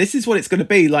 this is what it's going to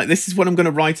be. Like, this is what I'm going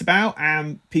to write about,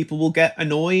 and people will get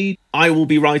annoyed. I will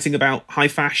be writing about high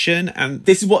fashion, and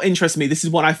this is what interests me. This is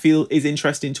what I feel is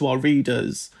interesting to our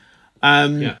readers.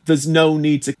 There's no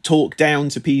need to talk down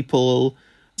to people.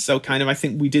 So kind of, I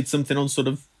think we did something on sort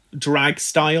of drag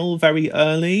style very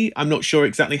early. I'm not sure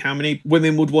exactly how many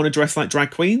women would want to dress like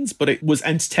drag queens, but it was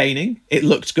entertaining. It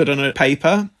looked good on a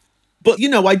paper. But,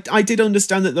 I did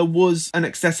understand that there was an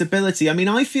accessibility. I mean,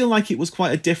 I feel like it was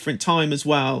quite a different time as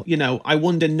well. I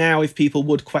wonder now if people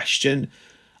would question,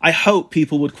 I hope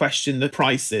people would question the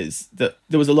prices, that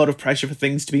there was a lot of pressure for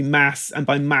things to be mass, and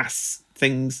by mass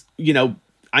things,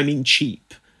 I mean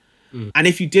cheap. And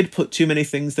if you did put too many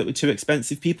things that were too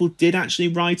expensive, people did actually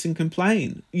write and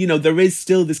complain. There is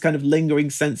still this kind of lingering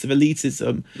sense of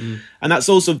elitism. And that's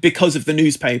also because of the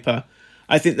newspaper.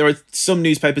 I think there are some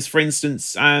newspapers, for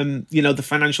instance, the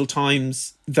Financial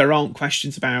Times, there aren't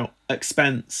questions about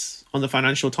expense on the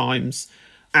Financial Times.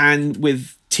 And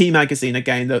with T Magazine,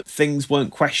 again, that things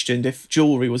weren't questioned if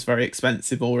jewellery was very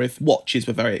expensive or if watches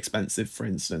were very expensive, for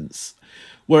instance.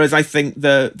 Whereas I think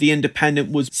the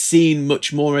Independent was seen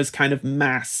much more as kind of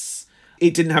mass.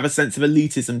 It didn't have a sense of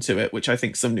elitism to it, which I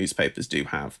think some newspapers do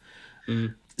have.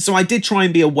 So I did try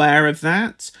and be aware of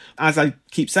that. As I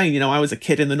keep saying, I was a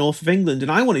kid in the north of England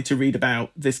and I wanted to read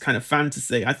about this kind of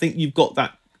fantasy. I think you've got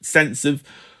that sense of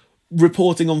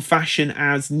reporting on fashion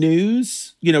as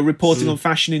news, reporting on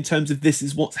fashion in terms of this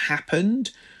is what's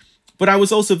happened. But I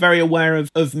was also very aware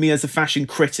of me as a fashion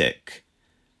critic,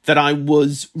 that I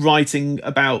was writing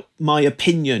about my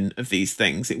opinion of these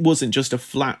things. It wasn't just a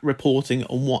flat reporting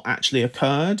on what actually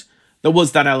occurred. There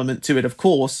was that element to it, of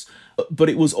course, but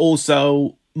it was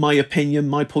also my opinion,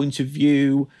 my point of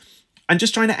view, and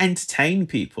just trying to entertain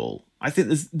people. I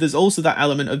think there's also that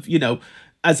element of,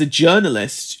 as a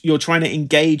journalist, you're trying to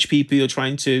engage people, you're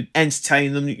trying to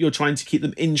entertain them, you're trying to keep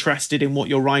them interested in what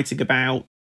you're writing about.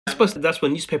 I suppose that's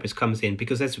when newspapers comes in,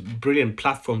 because that's a brilliant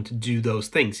platform to do those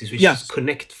things, is we just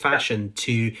connect fashion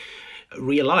to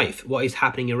real life, what is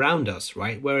happening around us,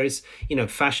 right? Whereas,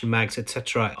 fashion mags,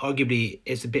 etc., arguably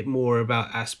is a bit more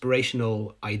about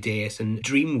aspirational ideas and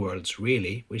dream worlds,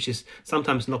 really, which is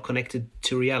sometimes not connected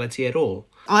to reality at all.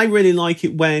 I really like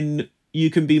it when you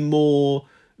can be more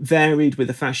varied with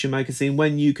a fashion magazine,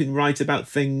 when you can write about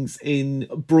things in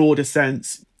a broader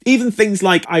sense. Even things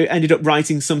like I ended up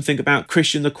writing something about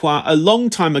Christian Lacroix a long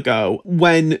time ago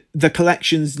when the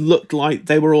collections looked like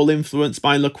they were all influenced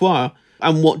by Lacroix.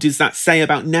 And what does that say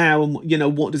about now? And,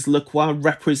 what does Lacroix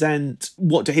represent?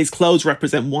 What do his clothes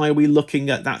represent? Why are we looking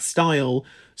at that style?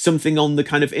 Something on the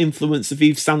kind of influence of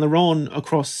Yves Saint Laurent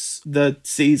across the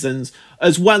seasons,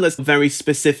 as well as very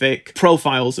specific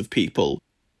profiles of people.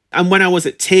 And when I was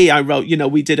at T, I wrote,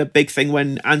 we did a big thing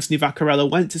when Anthony Vaccarello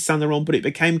went to Saint Laurent, but it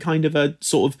became kind of a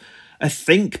sort of a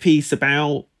think piece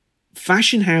about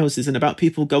fashion houses and about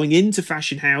people going into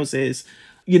fashion houses,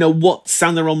 what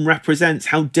Saint Laurent represents,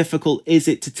 how difficult is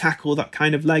it to tackle that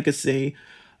kind of legacy.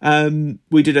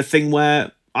 We did a thing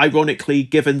where, ironically,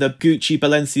 given the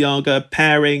Gucci-Balenciaga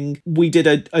pairing, we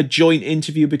did a joint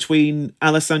interview between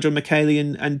Alessandro Michele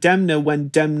and Demna when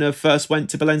Demna first went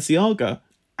to Balenciaga.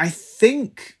 I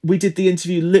think we did the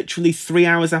interview literally 3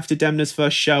 hours after Demna's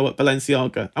first show at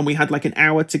Balenciaga, and we had like an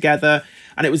hour together,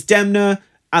 and it was Demna,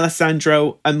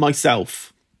 Alessandro, and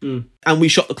myself. And we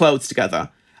shot the clothes together.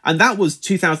 And that was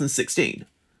 2016.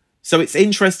 So it's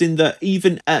interesting that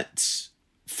even at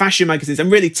fashion magazines,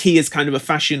 and really T is kind of a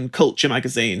fashion culture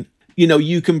magazine,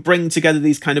 you can bring together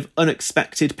these kind of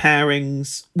unexpected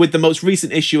pairings. With the most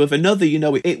recent issue of Another,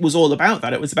 it was all about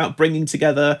that. It was about bringing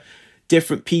together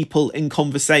different people in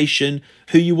conversation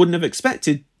who you wouldn't have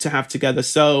expected to have together.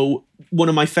 So one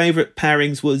of my favourite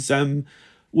pairings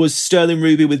was Sterling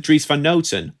Ruby with Dries Van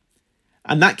Noten.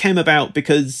 And that came about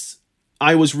because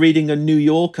I was reading a New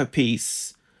Yorker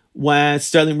piece where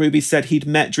Sterling Ruby said he'd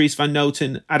met Dries Van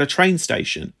Noten at a train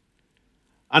station.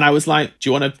 And I was like, do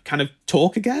you want to kind of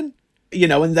talk again?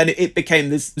 And then it became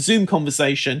this Zoom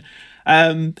conversation.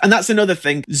 And that's another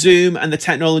thing. Zoom and the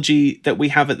technology that we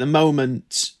have at the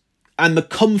moment and the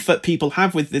comfort people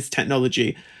have with this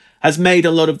technology has made a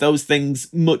lot of those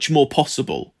things much more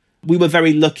possible. We were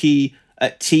very lucky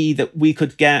at T that we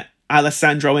could get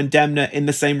Alessandro and Demna in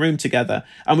the same room together.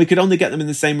 And we could only get them in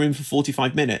the same room for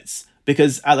 45 minutes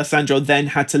because Alessandro then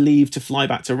had to leave to fly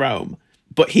back to Rome.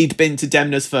 But he'd been to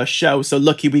Demna's first show, so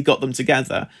lucky we got them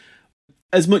together.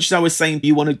 As much as I was saying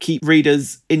you want to keep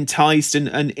readers enticed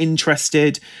and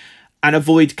interested and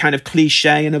avoid kind of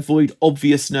cliche and avoid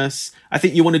obviousness, I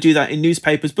think you want to do that in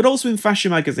newspapers, but also in fashion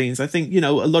magazines. I think,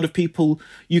 a lot of people,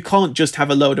 you can't just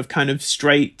have a load of kind of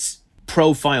straight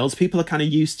profiles. People are kind of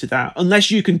used to that.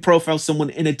 Unless you can profile someone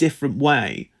in a different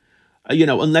way,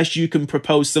 unless you can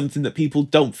propose something that people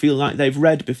don't feel like they've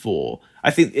read before, I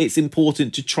think it's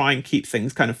important to try and keep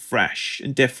things kind of fresh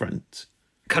and different.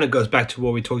 Kind of goes back to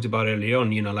what we talked about earlier on,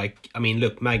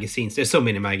 look, magazines, there's so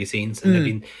many magazines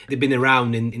and they've been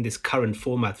around in this current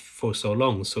format for so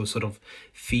long. So sort of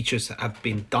features have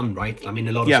been done, right? A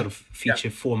lot of sort of feature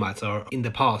formats are in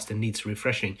the past and needs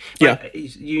refreshing. But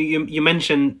you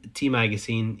mentioned T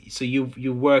Magazine. So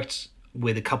you worked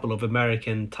with a couple of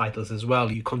American titles as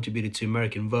well. You contributed to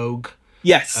American Vogue.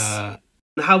 Yes.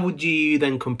 How would you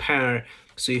then compare?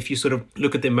 So if you sort of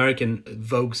look at the American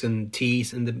Vogues and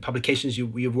Ts and the publications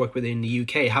you've worked with in the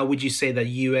UK, how would you say that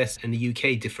US and the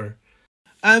UK differ?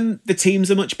 The teams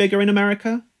are much bigger in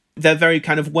America. They're very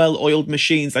kind of well-oiled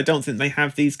machines. I don't think they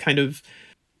have these kind of,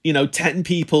 10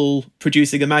 people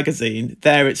producing a magazine.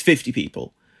 There it's 50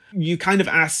 people. You kind of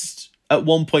asked at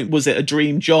one point, was it a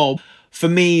dream job? For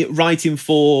me, writing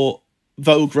for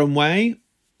Vogue Runway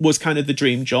was kind of the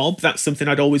dream job. That's something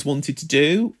I'd always wanted to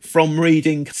do. From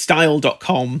reading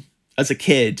style.com as a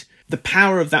kid, the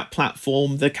power of that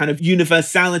platform, the kind of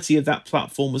universality of that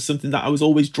platform was something that I was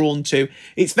always drawn to.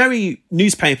 It's very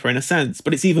newspaper in a sense,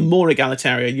 but it's even more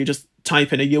egalitarian. You just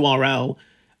type in a URL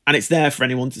and it's there for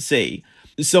anyone to see.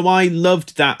 So I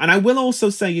loved that. And I will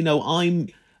also say,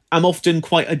 I'm often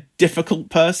quite a difficult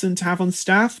person to have on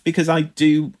staff because I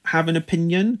do have an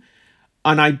opinion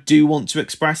and I do want to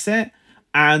express it.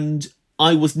 And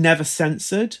I was never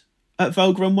censored at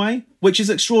Vogue Runway, which is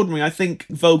extraordinary. I think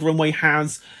Vogue Runway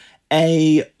has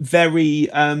a very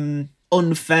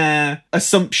unfair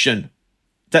assumption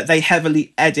that they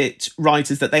heavily edit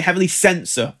writers, that they heavily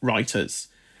censor writers.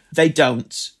 They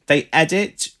don't. They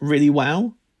edit really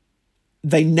well.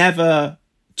 They never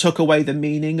took away the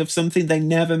meaning of something. They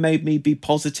never made me be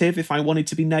positive if I wanted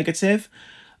to be negative.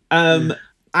 And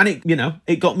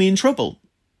it got me in trouble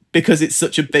because it's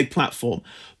such a big platform.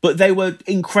 But they were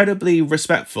incredibly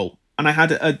respectful. and I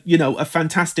had a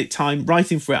fantastic time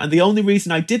writing for it. And the only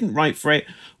reason I didn't write for it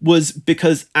was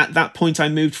because at that point I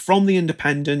moved from the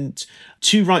Independent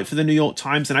to write for the New York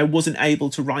Times, and I wasn't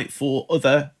able to write for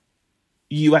other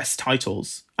US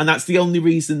titles. And that's the only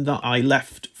reason that I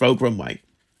left Vogue Runway.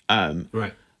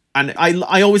 Right. And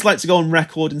I always like to go on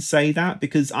record and say that,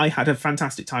 because I had a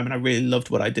fantastic time and I really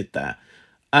loved what I did there.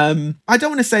 I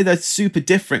don't want to say they're super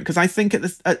different, because I think at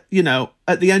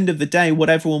the end of the day, what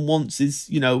everyone wants is,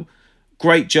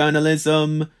 great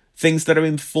journalism, things that are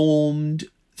informed,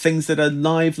 things that are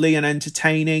lively and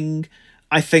entertaining.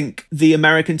 I think the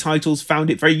American titles found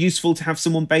it very useful to have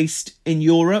someone based in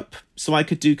Europe, so I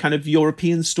could do kind of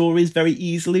European stories very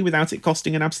easily without it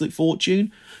costing an absolute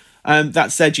fortune.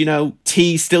 That said,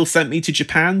 T still sent me to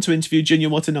Japan to interview Junya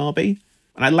Watanabe,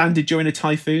 and I landed during a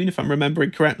typhoon, if I'm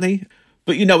remembering correctly.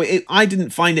 But, I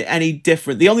didn't find it any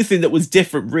different. The only thing that was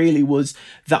different really was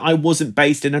that I wasn't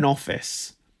based in an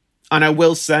office. And I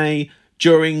will say,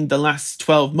 during the last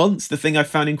 12 months, the thing I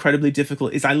found incredibly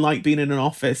difficult is I like being in an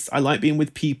office. I like being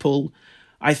with people.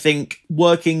 I think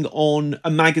working on a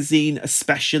magazine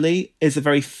especially is a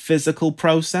very physical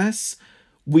process.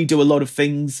 We do a lot of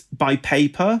things by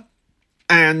paper,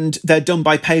 and they're done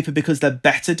by paper because they're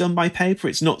better done by paper.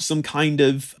 It's not some kind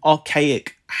of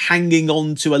archaic hanging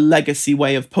on to a legacy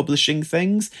way of publishing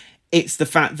things. It's the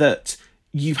fact that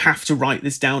you have to write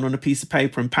this down on a piece of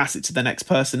paper and pass it to the next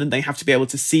person, and they have to be able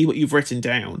to see what you've written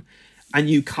down. And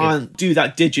you can't do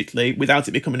that digitally without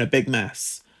it becoming a big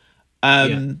mess.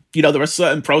 There are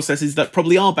certain processes that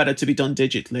probably are better to be done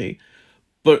digitally.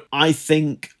 But I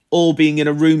think all being in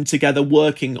a room together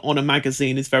working on a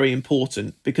magazine is very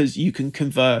important, because you can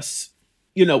converse.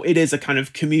 It is a kind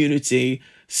of community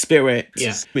spirit.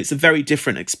 Yeah. It's a very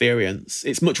different experience.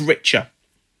 It's much richer.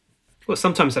 Well,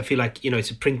 sometimes I feel like, it's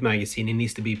a print magazine. It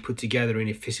needs to be put together in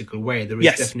a physical way. There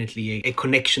is definitely a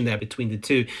connection there between the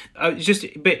two. I was just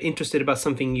a bit interested about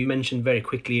something you mentioned very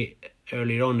quickly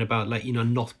earlier on about,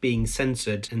 not being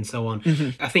censored and so on.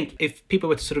 Mm-hmm. I think if people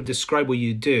were to sort of describe what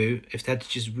you do, if they had to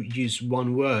just use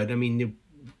one word, they'd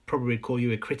probably call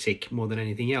you a critic more than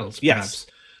anything else, perhaps.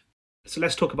 Yes. So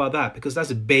let's talk about that, because that's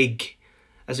a big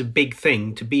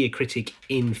thing, to be a critic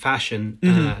in fashion.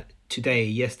 Today,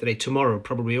 yesterday, tomorrow,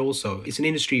 probably also. It's an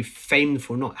industry famed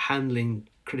for not handling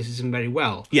criticism very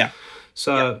well. Yeah.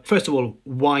 So, first of all,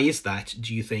 why is that,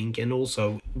 do you think? And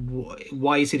also,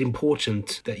 why is it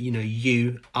important that,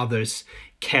 you, others,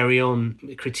 carry on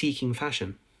critiquing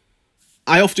fashion?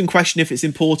 I often question if it's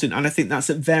important, and I think that's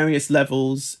at various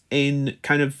levels in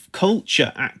kind of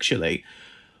culture, actually.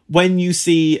 When you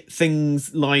see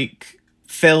things like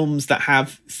films that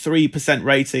have 3%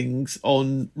 ratings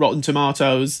on Rotten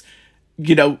Tomatoes,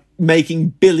 making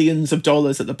billions of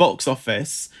dollars at the box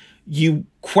office, you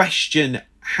question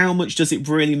how much does it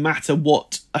really matter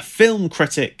what a film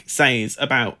critic says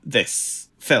about this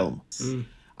film. And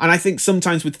I think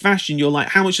sometimes with fashion, you're like,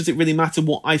 how much does it really matter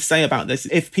what I say about this?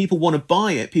 If people want to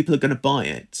buy it, people are going to buy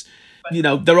it.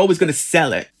 They're always going to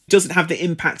sell it. It doesn't have the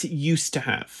impact it used to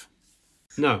have.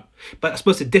 No, but I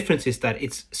suppose the difference is that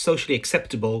it's socially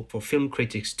acceptable for film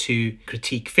critics to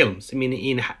critique films.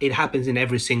 It happens in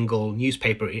every single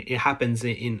newspaper. It happens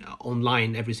in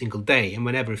online every single day. And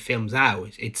whenever a film's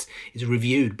out, it's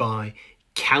reviewed by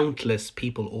countless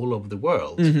people all over the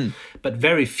world. Mm-hmm. But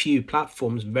very few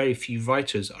platforms, very few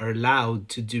writers are allowed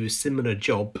to do a similar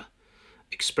job,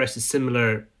 express a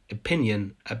similar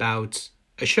opinion about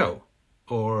a show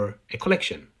or a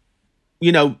collection.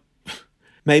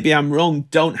 Maybe I'm wrong,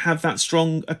 don't have that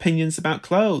strong opinions about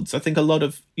clothes. I think a lot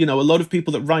of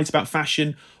people that write about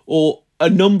fashion, or a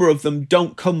number of them,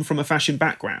 don't come from a fashion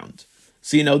background.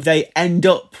 So, they end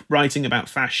up writing about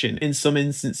fashion in some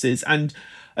instances. And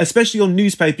especially on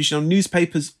newspapers,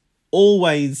 newspapers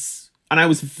always, and I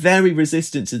was very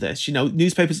resistant to this,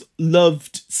 newspapers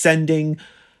loved sending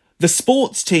the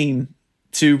sports team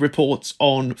to report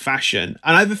on fashion.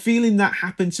 And I have a feeling that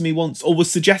happened to me once, or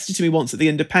was suggested to me once at The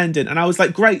Independent. And I was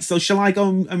like, great, so shall I go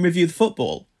and review the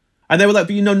football? And they were like,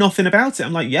 but you know nothing about it.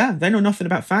 I'm like, yeah, they know nothing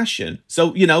about fashion.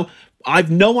 So, I've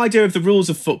no idea of the rules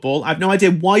of football. I've no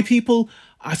idea why people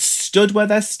are stood where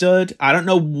they're stood. I don't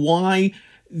know why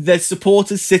their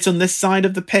supporters sit on this side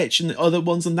of the pitch and the other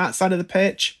ones on that side of the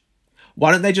pitch.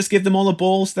 Why don't they just give them all a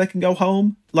ball so they can go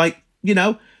home?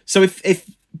 So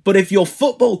But if your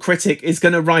football critic is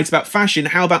going to write about fashion,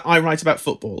 how about I write about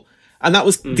football? And that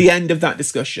was the end of that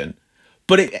discussion.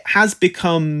 But it has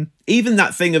become, even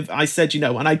that thing of, I said,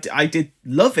 and I did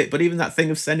love it, but even that thing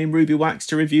of sending Ruby Wax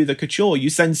to review the couture, you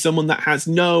send someone that has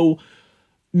no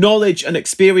knowledge and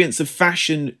experience of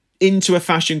fashion into a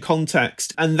fashion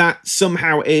context, and that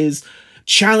somehow is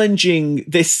challenging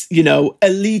this,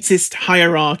 elitist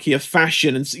hierarchy of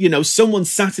fashion. And, someone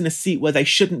sat in a seat where they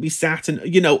shouldn't be sat, and,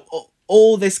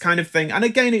 all this kind of thing. And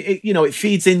again, it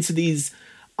feeds into these,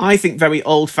 I think, very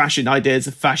old-fashioned ideas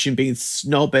of fashion being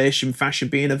snobbish and fashion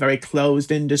being a very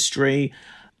closed industry,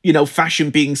 fashion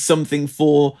being something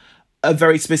for a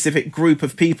very specific group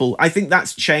of people. I think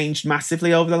that's changed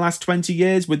massively over the last 20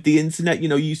 years with the internet.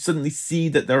 You suddenly see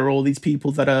that there are all these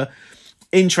people that are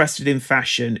interested in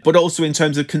fashion, but also in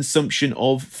terms of consumption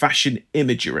of fashion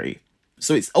imagery.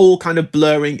 So it's all kind of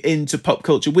blurring into pop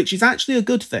culture, which is actually a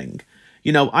good thing.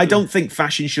 I don't think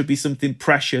fashion should be something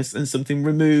precious and something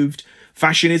removed.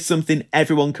 Fashion is something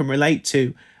everyone can relate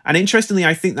to. And interestingly,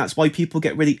 I think that's why people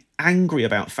get really angry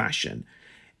about fashion.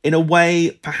 In a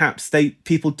way, perhaps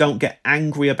people don't get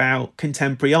angry about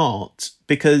contemporary art,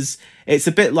 because it's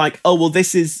a bit like, oh, well,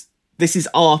 this is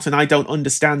art and I don't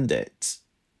understand it.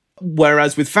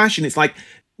 Whereas with fashion, it's like,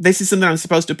 this is something I'm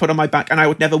supposed to put on my back and I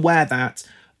would never wear that.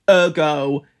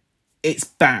 Ergo, it's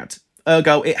bad.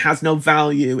 Ergo, it has no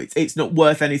value. It's not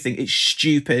worth anything. It's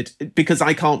stupid because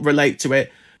I can't relate to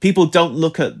it. People don't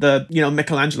look at the,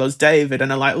 Michelangelo's David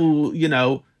and are like, oh,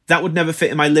 that would never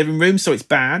fit in my living room, so it's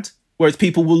bad. Whereas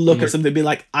people will look at something and be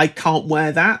like, I can't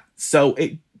wear that, so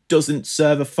it doesn't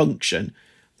serve a function.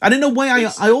 And in a way,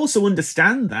 I also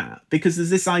understand that, because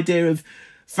there's this idea of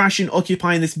fashion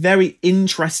occupying this very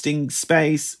interesting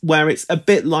space where it's a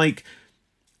bit like,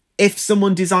 if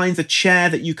someone designs a chair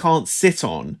that you can't sit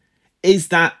on, is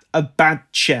that a bad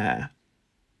chair?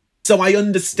 So I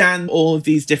understand all of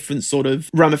these different sort of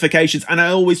ramifications, and I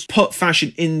always put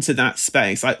fashion into that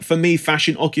space. For me,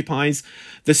 fashion occupies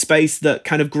the space that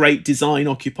kind of great design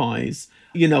occupies.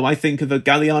 I think of a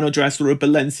Galliano dress or a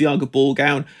Balenciaga ball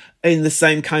gown in the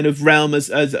same kind of realm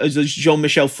as a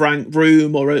Jean-Michel Frank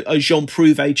room or a Jean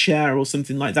Prouvé chair or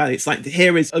something like that. It's like,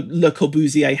 here is a Le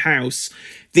Corbusier house.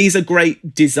 These are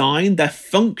great design. They're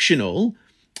functional.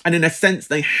 And in a sense,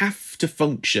 they have to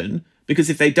function, because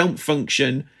if they don't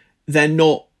function, they're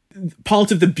not.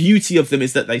 Part of the beauty of them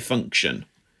is that they function,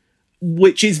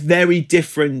 which is very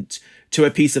different to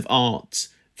a piece of art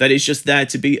that is just there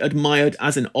to be admired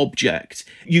as an object.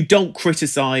 You don't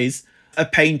criticize a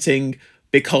painting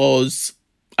because,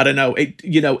 I don't know,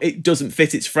 it doesn't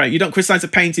fit its frame. You don't criticize a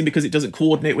painting because it doesn't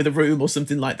coordinate with a room or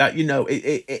something like that.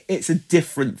 It's a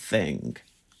different thing.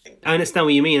 I understand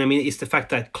what you mean. I mean, it's the fact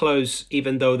that clothes,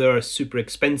 even though they're super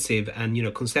expensive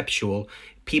and, conceptual,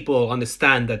 people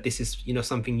understand that this is,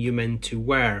 something you meant to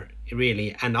wear,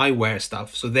 really. And I wear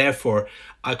stuff. So therefore,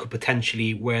 I could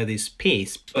potentially wear this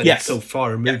piece. But yes. It's so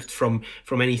far removed from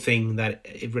anything that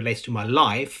it relates to my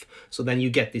life. So then you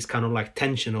get this kind of like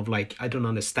tension of like, I don't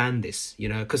understand this,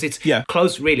 because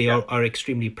clothes really are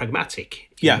extremely pragmatic.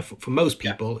 For most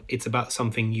people, it's about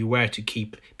something you wear to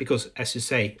keep, because as you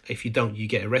say, if you don't, you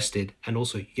get arrested, and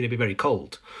also you're going to be very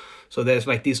cold. So there's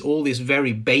like all these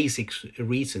very basic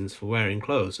reasons for wearing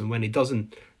clothes. And when it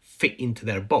doesn't fit into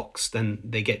their box, then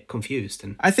they get confused.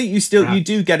 And I think you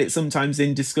do get it sometimes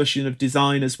in discussion of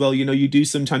design as well. You do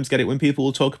sometimes get it when people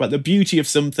will talk about the beauty of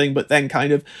something, but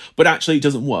actually it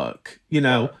doesn't work.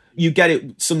 You get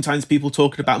it sometimes people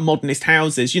talking about modernist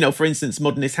houses. For instance,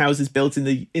 modernist houses built in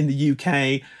the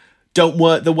UK don't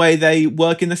work the way they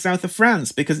work in the south of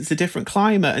France because it's a different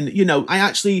climate.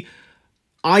 And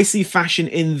I see fashion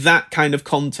in that kind of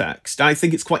context. I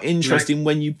think it's quite interesting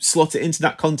when you slot it into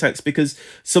that context, because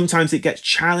sometimes it gets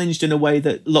challenged in a way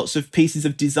that lots of pieces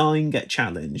of design get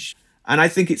challenged. And I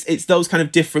think it's those kind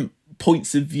of different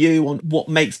points of view on what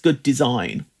makes good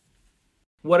design.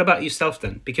 What about yourself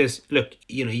then? Because look,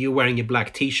 you're wearing a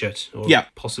black t-shirt or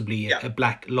possibly a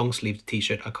black long-sleeved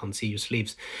t-shirt. I can't see your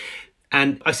sleeves.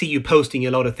 And I see you posting a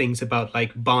lot of things about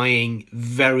like buying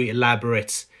very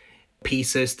elaborate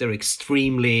pieces. They're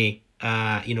extremely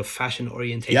fashion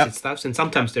orientated stuff, and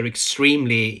sometimes they're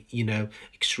extremely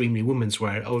women's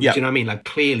wear, or do you know what I mean, like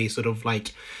clearly sort of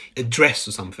like a dress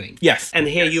or something. Yes. And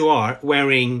here you are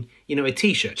wearing a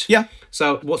t-shirt.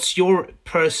 So what's your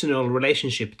personal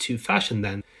relationship to fashion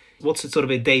then? What's sort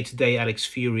of a day-to-day Alex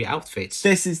Fury outfits?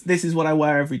 This is what I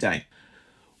wear every day,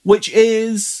 which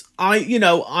is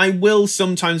I will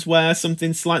sometimes wear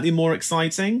something slightly more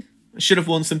exciting. I should have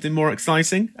worn something more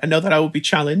exciting. I know that I will be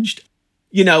challenged.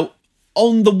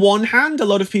 On the one hand, a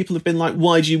lot of people have been like,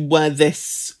 why do you wear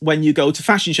this when you go to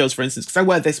fashion shows, for instance? Because I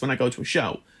wear this when I go to a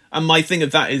show. And my thing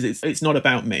of that is it's not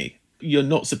about me. You're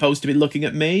not supposed to be looking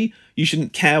at me. You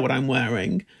shouldn't care what I'm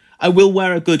wearing. I will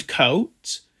wear a good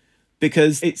coat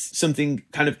because it's something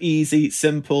kind of easy,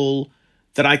 simple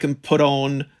that I can put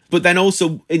on. But then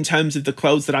also in terms of the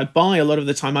clothes that I buy, a lot of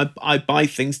the time I buy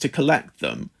things to collect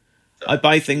them. I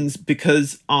buy things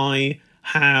because I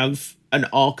have an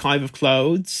archive of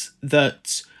clothes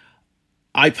that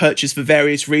I purchase for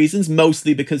various reasons,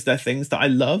 mostly because they're things that I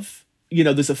love. You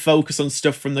know, there's a focus on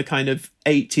stuff from the kind of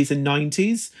 80s and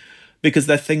 90s because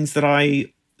they're things that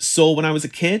I saw when I was a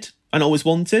kid and always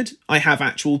wanted. I have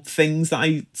actual things that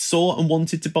I saw and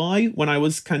wanted to buy when I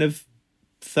was kind of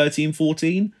 13,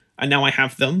 14, and now I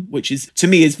have them, which is, to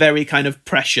me, is very kind of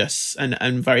precious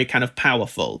and very kind of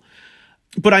powerful.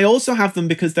 But I also have them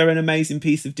because they're an amazing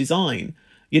piece of design.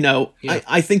 You know,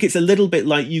 I think it's a little bit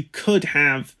like you could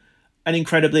have an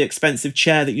incredibly expensive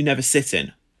chair that you never sit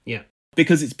in. Yeah.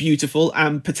 Because it's beautiful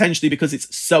and potentially because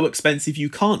it's so expensive you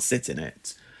can't sit in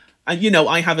it. And, you know,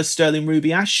 I have a sterling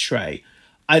ruby ashtray.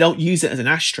 I don't use it as an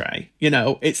ashtray. You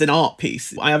know, it's an art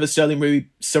piece. I have a sterling ruby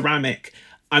ceramic.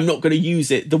 I'm not going to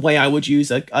use it the way I would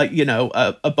use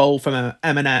a bowl from a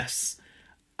M&S.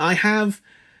 I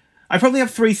probably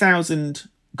have 3,000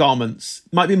 garments,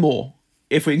 might be more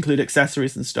if we include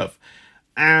accessories and stuff.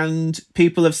 And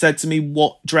people have said to me,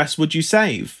 what dress would you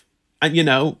save? And, you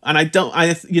know, and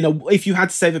if you had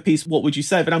to save a piece, what would you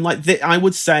save? And I'm like, I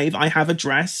would save, I have a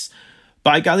dress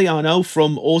by Galliano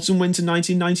from autumn winter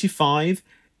 1995.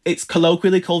 It's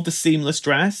colloquially called the seamless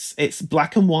dress. It's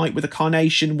black and white with a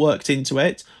carnation worked into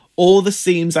it. All the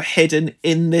seams are hidden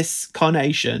in this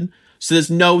carnation. So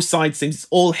there's no side seams. It's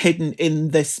all hidden in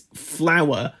this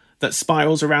flower that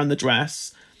spirals around the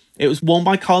dress. It was worn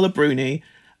by Carla Bruni,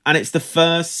 and it's the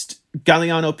first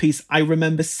Galliano piece I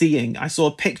remember seeing. I saw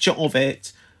a picture of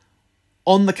it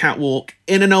on the catwalk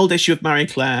in an old issue of Marie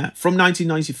Claire from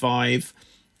 1995.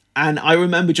 And I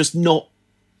remember just not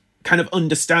kind of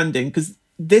understanding, because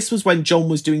this was when John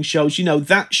was doing shows. You know,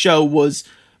 that show was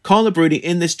Carla Bruni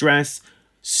in this dress,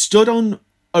 stood on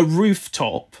a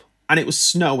rooftop, and it was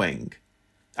snowing.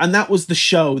 And that was the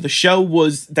show. The show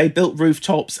was, they built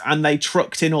rooftops and they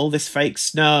trucked in all this fake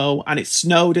snow, and it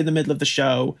snowed in the middle of the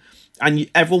show. And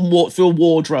everyone walked through a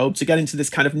wardrobe to get into this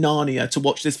kind of Narnia to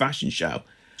watch this fashion show.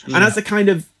 Yeah. And as a kind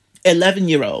of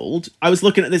 11-year-old, I was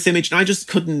looking at this image and I just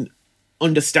couldn't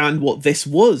understand what this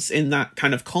was in that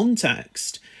kind of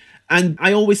context. And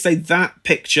I always say that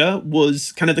picture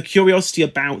was kind of the curiosity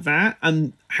about that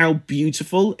and how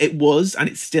beautiful it was, and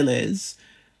it still is.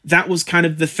 That was kind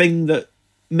of the thing that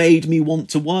made me want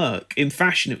to work in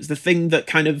fashion. It was the thing that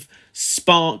kind of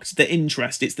sparked the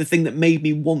interest. It's the thing that made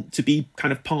me want to be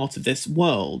kind of part of this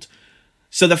world.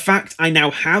 So the fact I now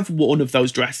have one of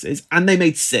those dresses, and they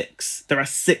made 6. There are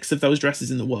 6 of those dresses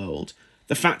in the world.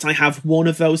 The fact I have one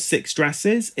of those 6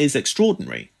 dresses is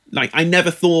extraordinary. Like, I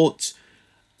never thought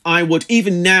I would,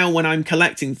 even now when I'm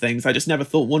collecting things, I just never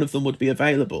thought one of them would be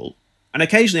available. And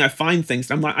occasionally I find things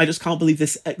and I'm like, I just can't believe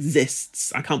this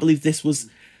exists. I can't believe this was,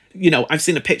 you know, I've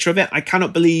seen a picture of it. I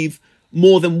cannot believe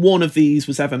more than one of these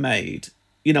was ever made.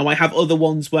 You know, I have other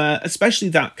ones where, especially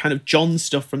that kind of John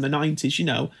stuff from the 90s, you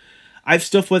know, I have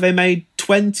stuff where they made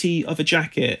 20 of a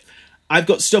jacket. I've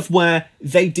got stuff where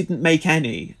they didn't make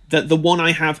any. That the one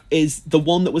I have is the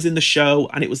one that was in the show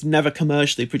and it was never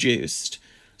commercially produced.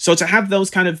 So to have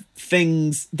those kind of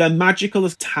things, they're magical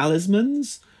as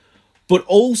talismans, but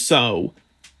also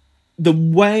the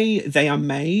way they are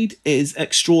made is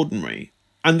extraordinary.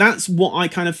 And that's what I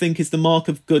kind of think is the mark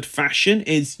of good fashion,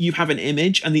 is you have an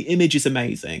image and the image is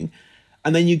amazing.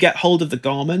 And then you get hold of the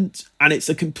garment and it's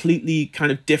a completely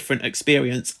kind of different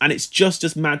experience. And it's just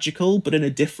as magical, but in a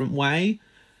different way.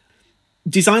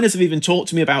 Designers have even talked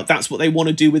to me about that's what they want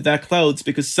to do with their clothes,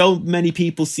 because so many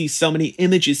people see so many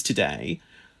images today.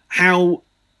 How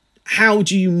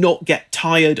do you not get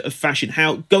tired of fashion?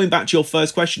 Going back to your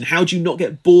first question, how do you not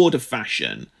get bored of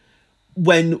fashion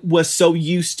when we're so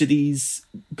used to these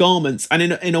garments? And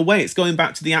in a way, it's going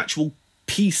back to the actual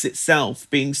piece itself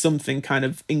being something kind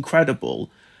of incredible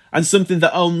and something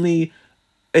that only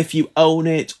if you own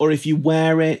it or if you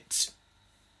wear it,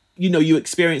 you know, you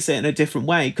experience it in a different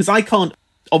way. Because I can't,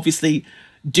 obviously,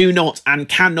 do not and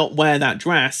cannot wear that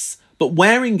dress, but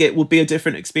wearing it would be a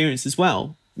different experience as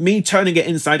well. Me turning it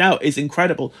inside out is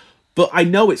incredible, but I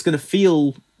know it's going to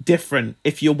feel different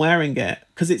if you're wearing it,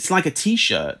 because it's like a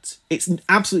t-shirt. It's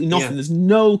absolutely nothing. Yeah. There's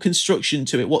no construction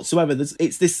to it whatsoever.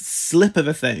 It's this slip of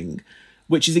a thing,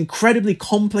 which is incredibly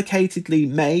complicatedly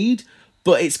made,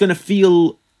 but it's going to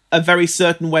feel a very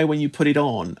certain way when you put it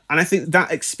on. And I think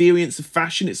that experience of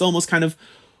fashion, it's almost kind of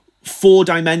 4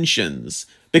 dimensions,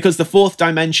 because the 4th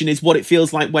dimension is what it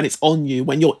feels like when it's on you,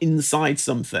 when you're inside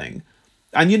something.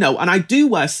 And, you know, and I do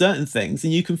wear certain things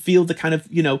and you can feel the kind of,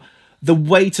 you know, the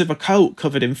weight of a coat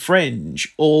covered in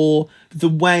fringe, or the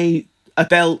way a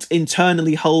belt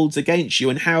internally holds against you,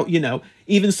 and how, you know,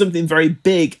 even something very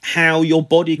big, how your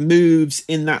body moves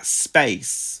in that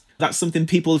space. That's something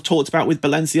people have talked about with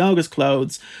Balenciaga's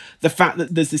clothes. The fact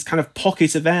that there's this kind of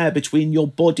pocket of air between your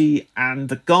body and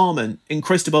the garment in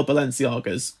Cristobal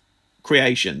Balenciaga's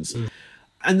creations.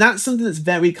 And that's something that's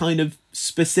very kind of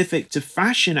specific to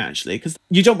fashion, actually, because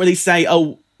you don't really say,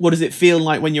 oh, what does it feel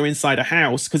like when you're inside a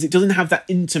house? Because it doesn't have that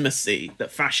intimacy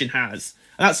that fashion has.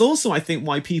 And that's also, I think,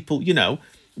 why people,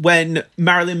 when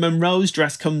Marilyn Monroe's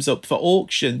dress comes up for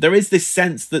auction, there is this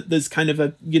sense that there's kind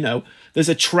of there's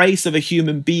a trace of a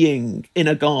human being in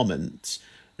a garment.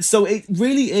 So it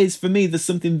really is, for me, there's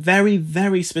something very,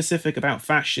 very specific about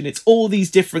fashion. It's all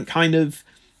these different kind of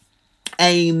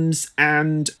aims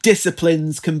and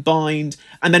disciplines combined.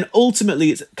 And then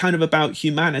ultimately, it's kind of about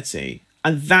humanity.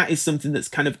 And that is something that's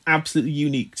kind of absolutely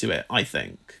unique to it, I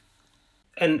think.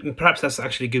 And perhaps that's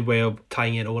actually a good way of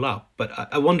tying it all up. But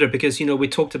I wonder, because, we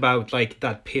talked about like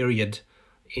that period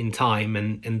in time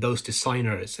and those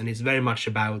designers, and it's very much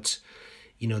about,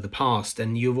 the past.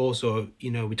 And you've also,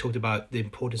 we talked about the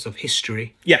importance of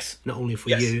history. Yes. Not only for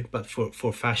you, but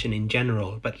for fashion in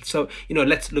general. But so,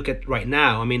 let's look at right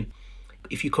now. I mean,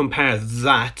 if you compare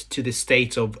that to the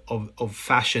state of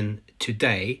fashion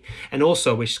today, and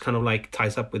also which kind of like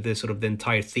ties up with the sort of the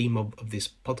entire theme of this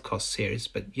podcast series,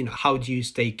 but how do you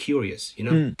stay curious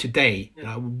today?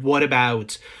 What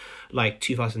about like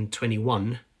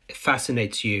 2021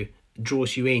 fascinates you,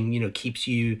 draws you in, keeps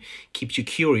you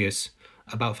curious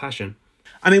about fashion?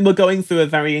 I mean, we're going through a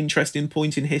very interesting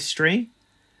point in history,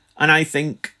 and I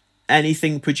think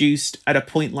anything produced at a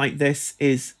point like this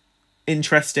is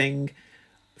interesting.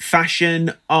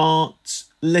 Fashion, art,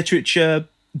 literature,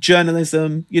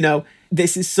 journalism,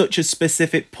 this is such a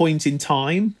specific point in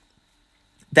time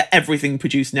that everything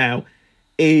produced now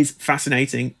is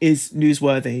fascinating, is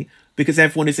newsworthy, because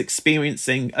everyone is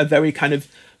experiencing a very kind of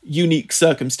unique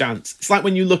circumstance. It's like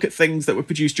when you look at things that were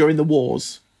produced during the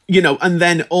wars, and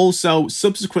then also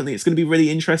subsequently, it's going to be really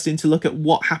interesting to look at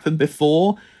what happened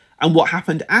before and what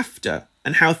happened after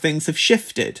and how things have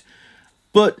shifted.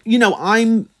 But,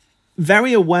 I'm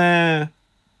very aware.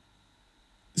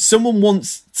 Someone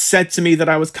once said to me that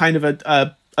I was kind of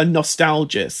a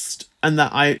nostalgist and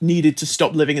that I needed to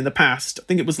stop living in the past. I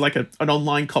think it was like an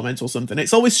online comment or something.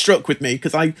 It's always struck with me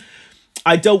because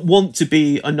I don't want to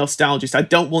be a nostalgist. I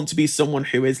don't want to be someone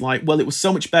who is like, well, it was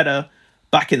so much better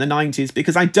back in the 90s,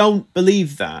 because I don't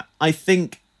believe that. I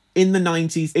think in the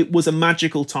 90s, it was a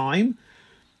magical time,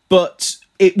 but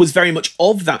it was very much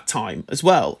of that time as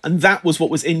well. And that was what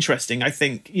was interesting. I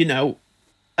think,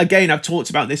 again, I've talked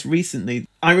about this recently.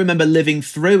 I remember living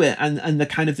through it and the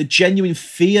kind of the genuine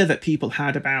fear that people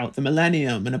had about the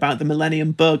millennium and about the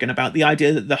millennium bug and about the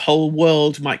idea that the whole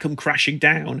world might come crashing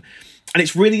down. And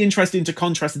it's really interesting to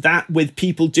contrast that with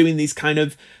people doing these kind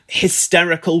of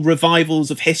hysterical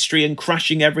revivals of history and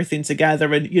crashing everything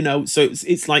together. And, so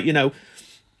it's like,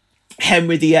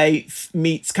 Henry VIII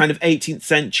meets kind of 18th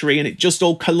century, and it just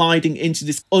all colliding into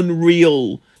this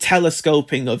unreal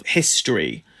telescoping of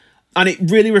history. And it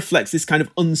really reflects this kind of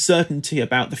uncertainty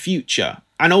about the future.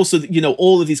 And also,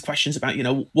 all of these questions about,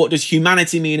 what does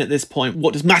humanity mean at this point?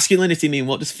 What does masculinity mean?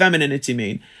 What does femininity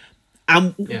mean?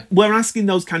 And we're asking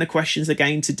those kind of questions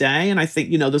again today. And I think,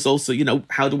 there's also,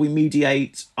 how do we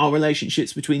mediate our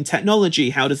relationships between technology?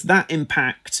 How does that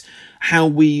impact how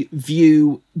we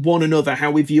view one another,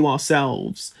 how we view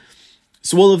ourselves?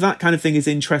 So all of that kind of thing is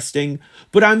interesting.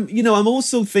 But I'm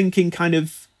also thinking kind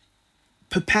of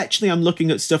perpetually, I'm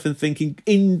looking at stuff and thinking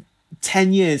in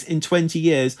 10 years, in 20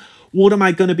 years, what am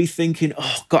I going to be thinking?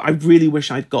 Oh, God, I really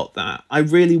wish I'd got that. I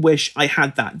really wish I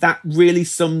had that. That really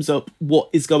sums up what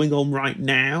is going on right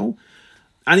now.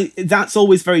 And that's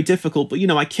always very difficult. But,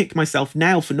 I kick myself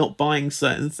now for not buying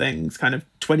certain things kind of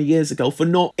 20 years ago, for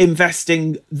not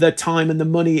investing the time and the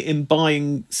money in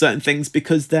buying certain things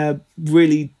because they're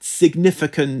really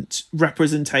significant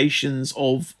representations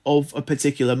of a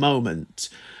particular moment.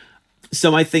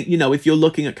 So I think, if you're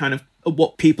looking at kind of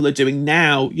what people are doing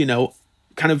now,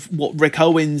 kind of what Rick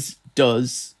Owens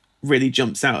does really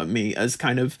jumps out at me as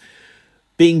kind of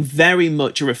being very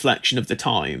much a reflection of the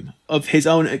time, of his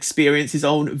own experience, his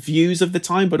own views of the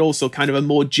time, but also kind of a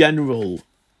more general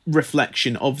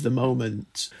reflection of the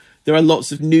moment. There are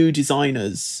lots of new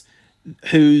designers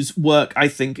whose work I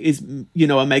think is,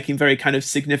 are making very kind of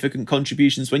significant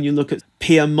contributions. When you look at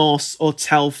Pia Moss or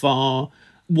Telfar,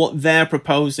 what they're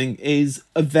proposing is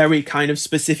a very kind of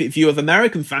specific view of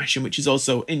American fashion, which is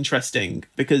also interesting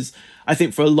because I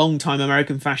think for a long time,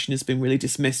 American fashion has been really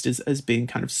dismissed as being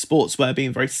kind of sportswear,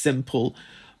 being very simple.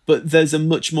 But there's a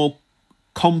much more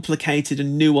complicated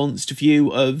and nuanced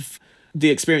view of the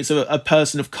experience of a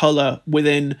person of color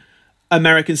within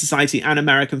American society and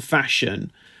American fashion.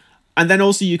 And then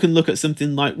also you can look at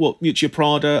something like what Miuccia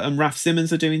Prada and Raf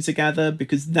Simons are doing together,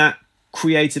 because that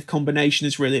creative combination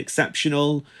is really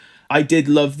exceptional. I did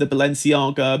love the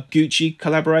Balenciaga Gucci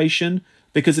collaboration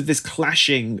because of this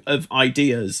clashing of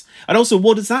ideas. And also,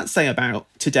 what does that say about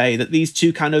today, that these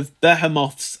two kind of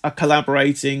behemoths are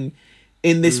collaborating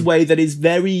in this way that is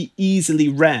very easily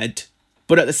read,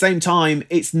 but at the same time,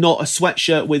 it's not a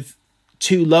sweatshirt with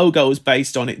two logos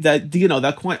based on it. They're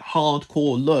quite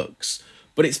hardcore looks,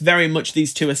 but it's very much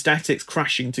these two aesthetics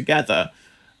crashing together.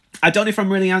 I don't know if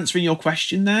I'm really answering your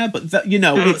question there, but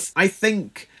it's, I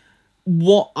think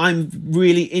what I'm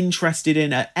really interested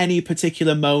in at any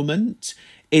particular moment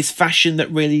is fashion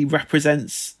that really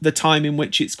represents the time in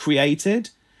which it's created.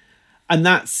 And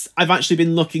I've actually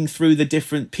been looking through the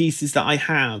different pieces that I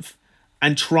have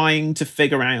and trying to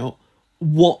figure out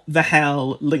what the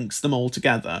hell links them all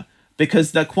together,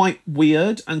 because they're quite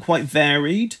weird and quite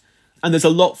varied. And there's a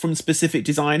lot from specific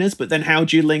designers, but then how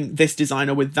do you link this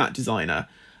designer with that designer?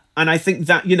 And I think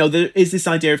that, there is this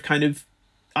idea of kind of,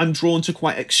 I'm drawn to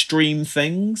quite extreme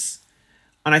things.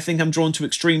 And I think I'm drawn to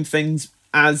extreme things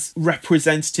as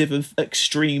representative of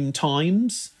extreme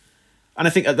times. And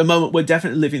I think at the moment we're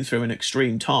definitely living through an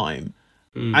extreme time.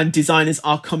 And designers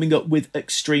are coming up with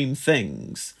extreme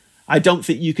things. I don't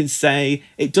think you can say,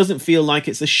 it doesn't feel like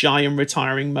it's a shy and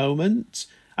retiring moment.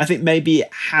 I think maybe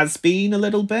it has been a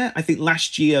little bit. I think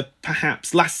last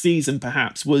season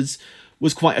perhaps was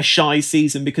quite a shy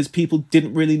season because people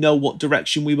didn't really know what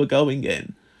direction we were going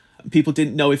in. People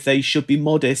didn't know if they should be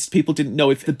modest. People didn't know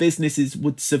if the businesses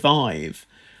would survive.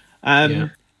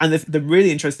 And the really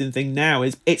interesting thing now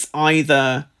is it's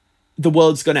either the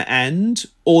world's going to end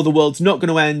or the world's not going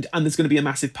to end and there's going to be a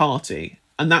massive party.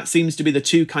 And that seems to be the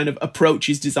two kind of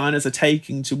approaches designers are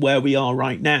taking to where we are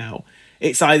right now.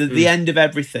 It's either the end of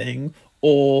everything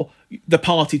or the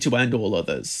party to end all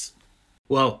others.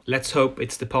 Well, let's hope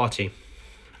it's the party.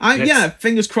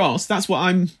 Fingers crossed. Those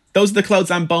are the clothes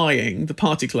I'm buying, the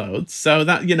party clothes. So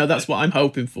that's what I'm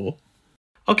hoping for.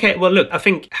 Okay, well, look, I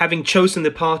think having chosen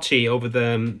the party over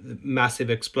the massive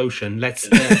explosion, let's...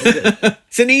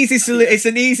 It's an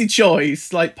easy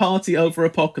choice, like party over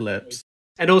apocalypse.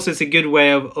 And also it's a good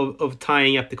way of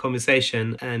tying up the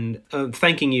conversation and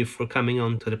thanking you for coming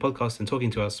on to the podcast and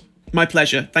talking to us. My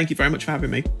pleasure. Thank you very much for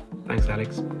having me. Thanks,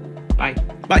 Alex. Bye.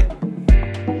 Bye.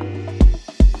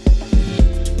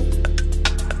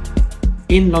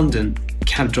 In London,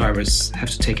 cab drivers have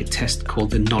to take a test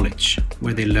called the Knowledge,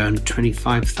 where they learn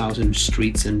 25,000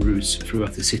 streets and routes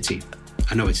throughout the city.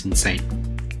 I know it's insane.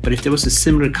 But if there was a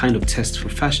similar kind of test for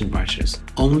fashion writers,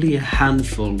 only a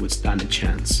handful would stand a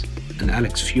chance. And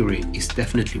Alex Fury is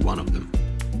definitely one of them.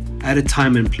 At a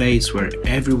time and place where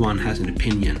everyone has an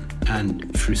opinion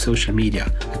and through social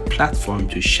media, a platform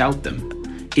to shout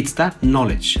them, it's that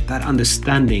knowledge, that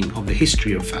understanding of the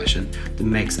history of fashion that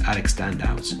makes Alex stand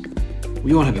out.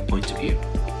 We all have a point of view.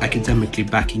 Academically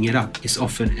backing it up is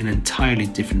often an entirely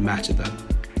different matter though.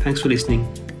 Thanks for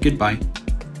listening. Goodbye.